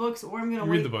read the books or I'm gonna You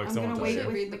wait. read the books, I'm I gonna won't wait tell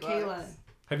and you. read Read the Michaela. books.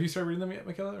 Have you started reading them yet,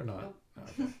 Michaela, or not? Nope. Oh,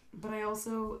 okay. But I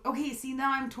also see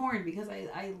now I'm torn because I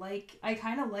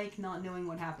kind of like not knowing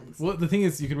what happens. Well, the thing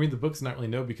is, you can read the books and not really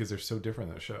know because they're so different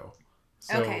in the show.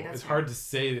 So Okay, that's it's fair. hard to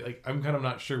say. Like, I'm kind of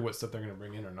not sure what stuff they're gonna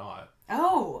bring in or not.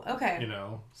 Oh, okay. You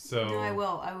know, so No, I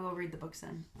will read the books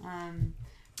then.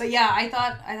 But yeah, I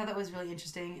thought that was really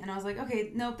interesting, and I was like,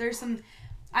 okay, nope. There's some.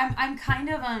 I'm kind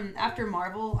of after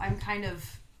Marvel, I'm kind of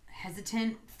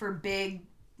hesitant for big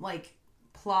like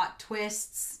plot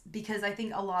twists because I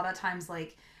think a lot of times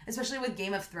like. Especially with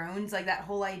Game of Thrones, like that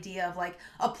whole idea of like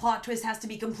a plot twist has to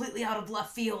be completely out of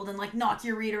left field and like knock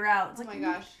your reader out. It's Oh like,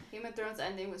 my gosh, Game of Thrones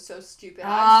ending was so stupid. Oh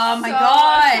I'm my so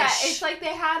gosh. upset. It's like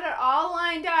they had it all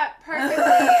lined up perfectly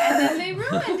and then they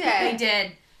ruined They it.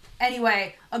 did.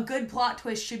 Anyway, a good plot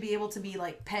twist should be able to be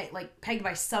pegged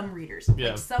by some readers. Yeah.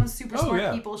 Like some super Oh, smart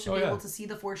yeah. people should Oh, be yeah. able to see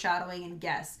the foreshadowing and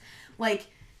guess. Like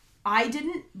I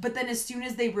didn't, but then as soon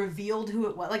as they revealed who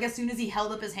it was, like as soon as he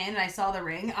held up his hand and I saw the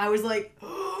ring, I was like,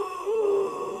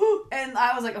 And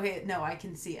I was like, okay, no, I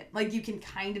can see it. Like, you can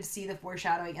kind of see the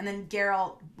foreshadowing. And then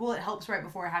Geralt, well, it helps right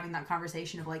before having that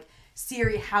conversation of like,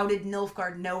 Ciri, how did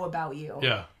Nilfgaard know about you?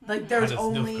 Yeah. Like, there's How does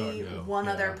only Nilfgaard know? one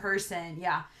other Yeah. person.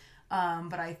 Yeah.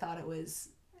 But I thought it was,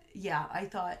 yeah, I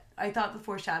thought the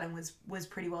foreshadowing was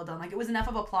pretty well done. Like, it was enough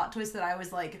of a plot twist that I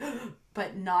was like,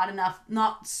 but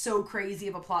not so crazy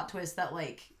of a plot twist that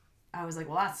like, I was like,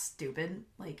 well, that's stupid.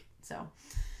 Like, so,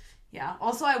 yeah.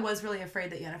 Also, I was really afraid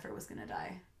that Yennefer was going to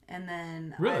die. And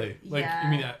then... Really? yeah.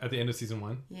 You mean at the end of season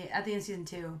 1? Yeah, at the end of season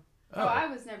 2. Oh, I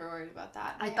was never worried about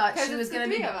that. I thought she 'Cause was it's the gonna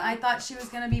be. three of 'em. I thought she was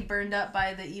gonna be burned up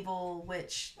by the evil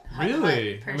witch. Really? Hut I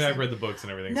mean, person. I've read the books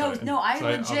and everything. No, so no, I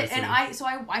legit, obviously- and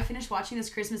I finished watching this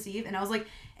Christmas Eve, and I was like,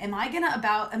 am I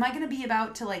gonna be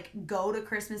about to like go to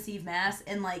Christmas Eve mass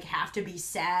and like have to be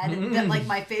sad that like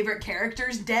my favorite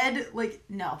character's dead? Like,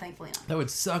 no, thankfully not. That would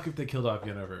suck if they killed off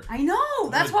Yennefer. I know.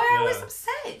 That's Would- why I was yeah.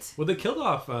 upset. Well, they killed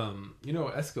off,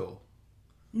 Eskel.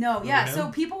 No, yeah.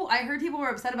 Remember So I heard people were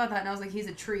upset about that, and I was like, he's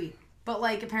a tree. But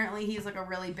like, apparently he's like a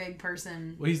really big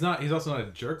person. Well, he's not. He's also not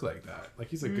a jerk like that. Like,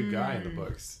 he's a good guy in the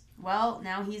books. Well,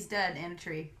 now he's dead and a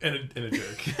tree. And a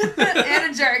jerk.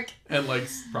 And a jerk. And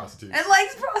likes prostitutes. And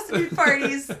likes prostitute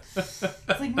parties. It's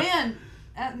like, man,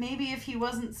 maybe if he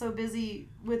wasn't so busy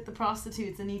with the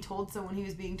prostitutes and he told someone he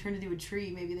was being turned into a tree,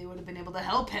 maybe they would have been able to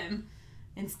help him.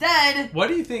 Instead, Why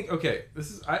do you think? Okay,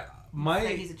 this is Instead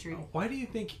he's a tree. Why do you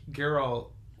think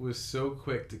Geralt was so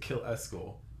quick to kill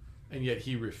Eskel, and yet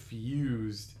he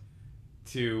refused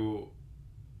to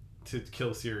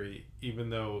kill Ciri, even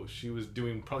though she was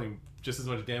doing probably just as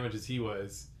much damage as he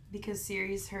was? Because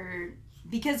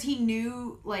because he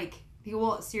knew, like,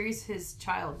 well, Ciri's his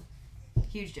child.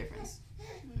 Huge difference. Do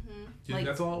you Like- think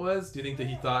that's all it was? Do you think that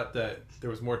he thought that there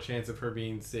was more chance of her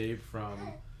being saved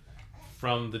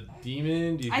from the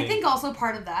demon? Do you I think also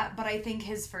part of that, but I think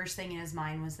his first thing in his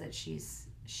mind was that she.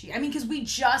 I mean, because we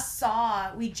just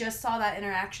saw that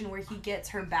interaction where he gets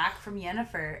her back from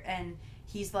Yennefer, and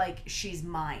he's like, she's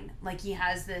mine. Like, he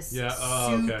has this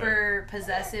super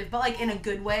possessive, but like in a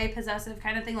good way, possessive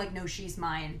kind of thing. Like, no, she's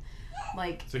mine.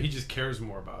 Like, so he just cares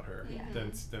more about her Yeah.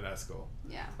 than Eskel.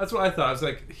 Yeah. That's what I thought. I was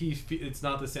like, it's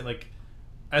not the same. Like,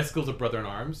 Eskel's a brother in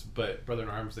arms, but brother in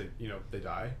arms, they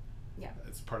die. Yeah.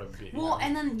 It's part of being. well,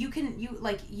 and then you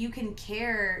can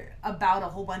care about a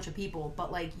whole bunch of people,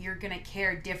 but like, you're gonna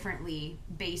care differently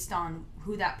based on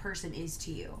who that person is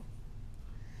to you.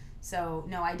 So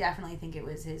no, I definitely think it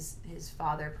was his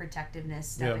father protectiveness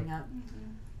stepping up.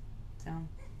 So.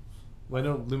 Well, I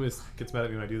know Loomis gets mad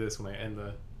at me when I do this, when I end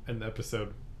the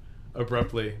episode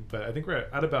abruptly, but I think we're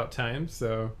at about time.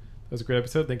 So that was a great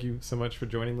episode. Thank you so much for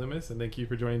joining, Loomis, and thank you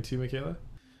for joining too, Michaela.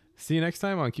 See you next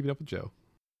time on Keeping Up with Joe.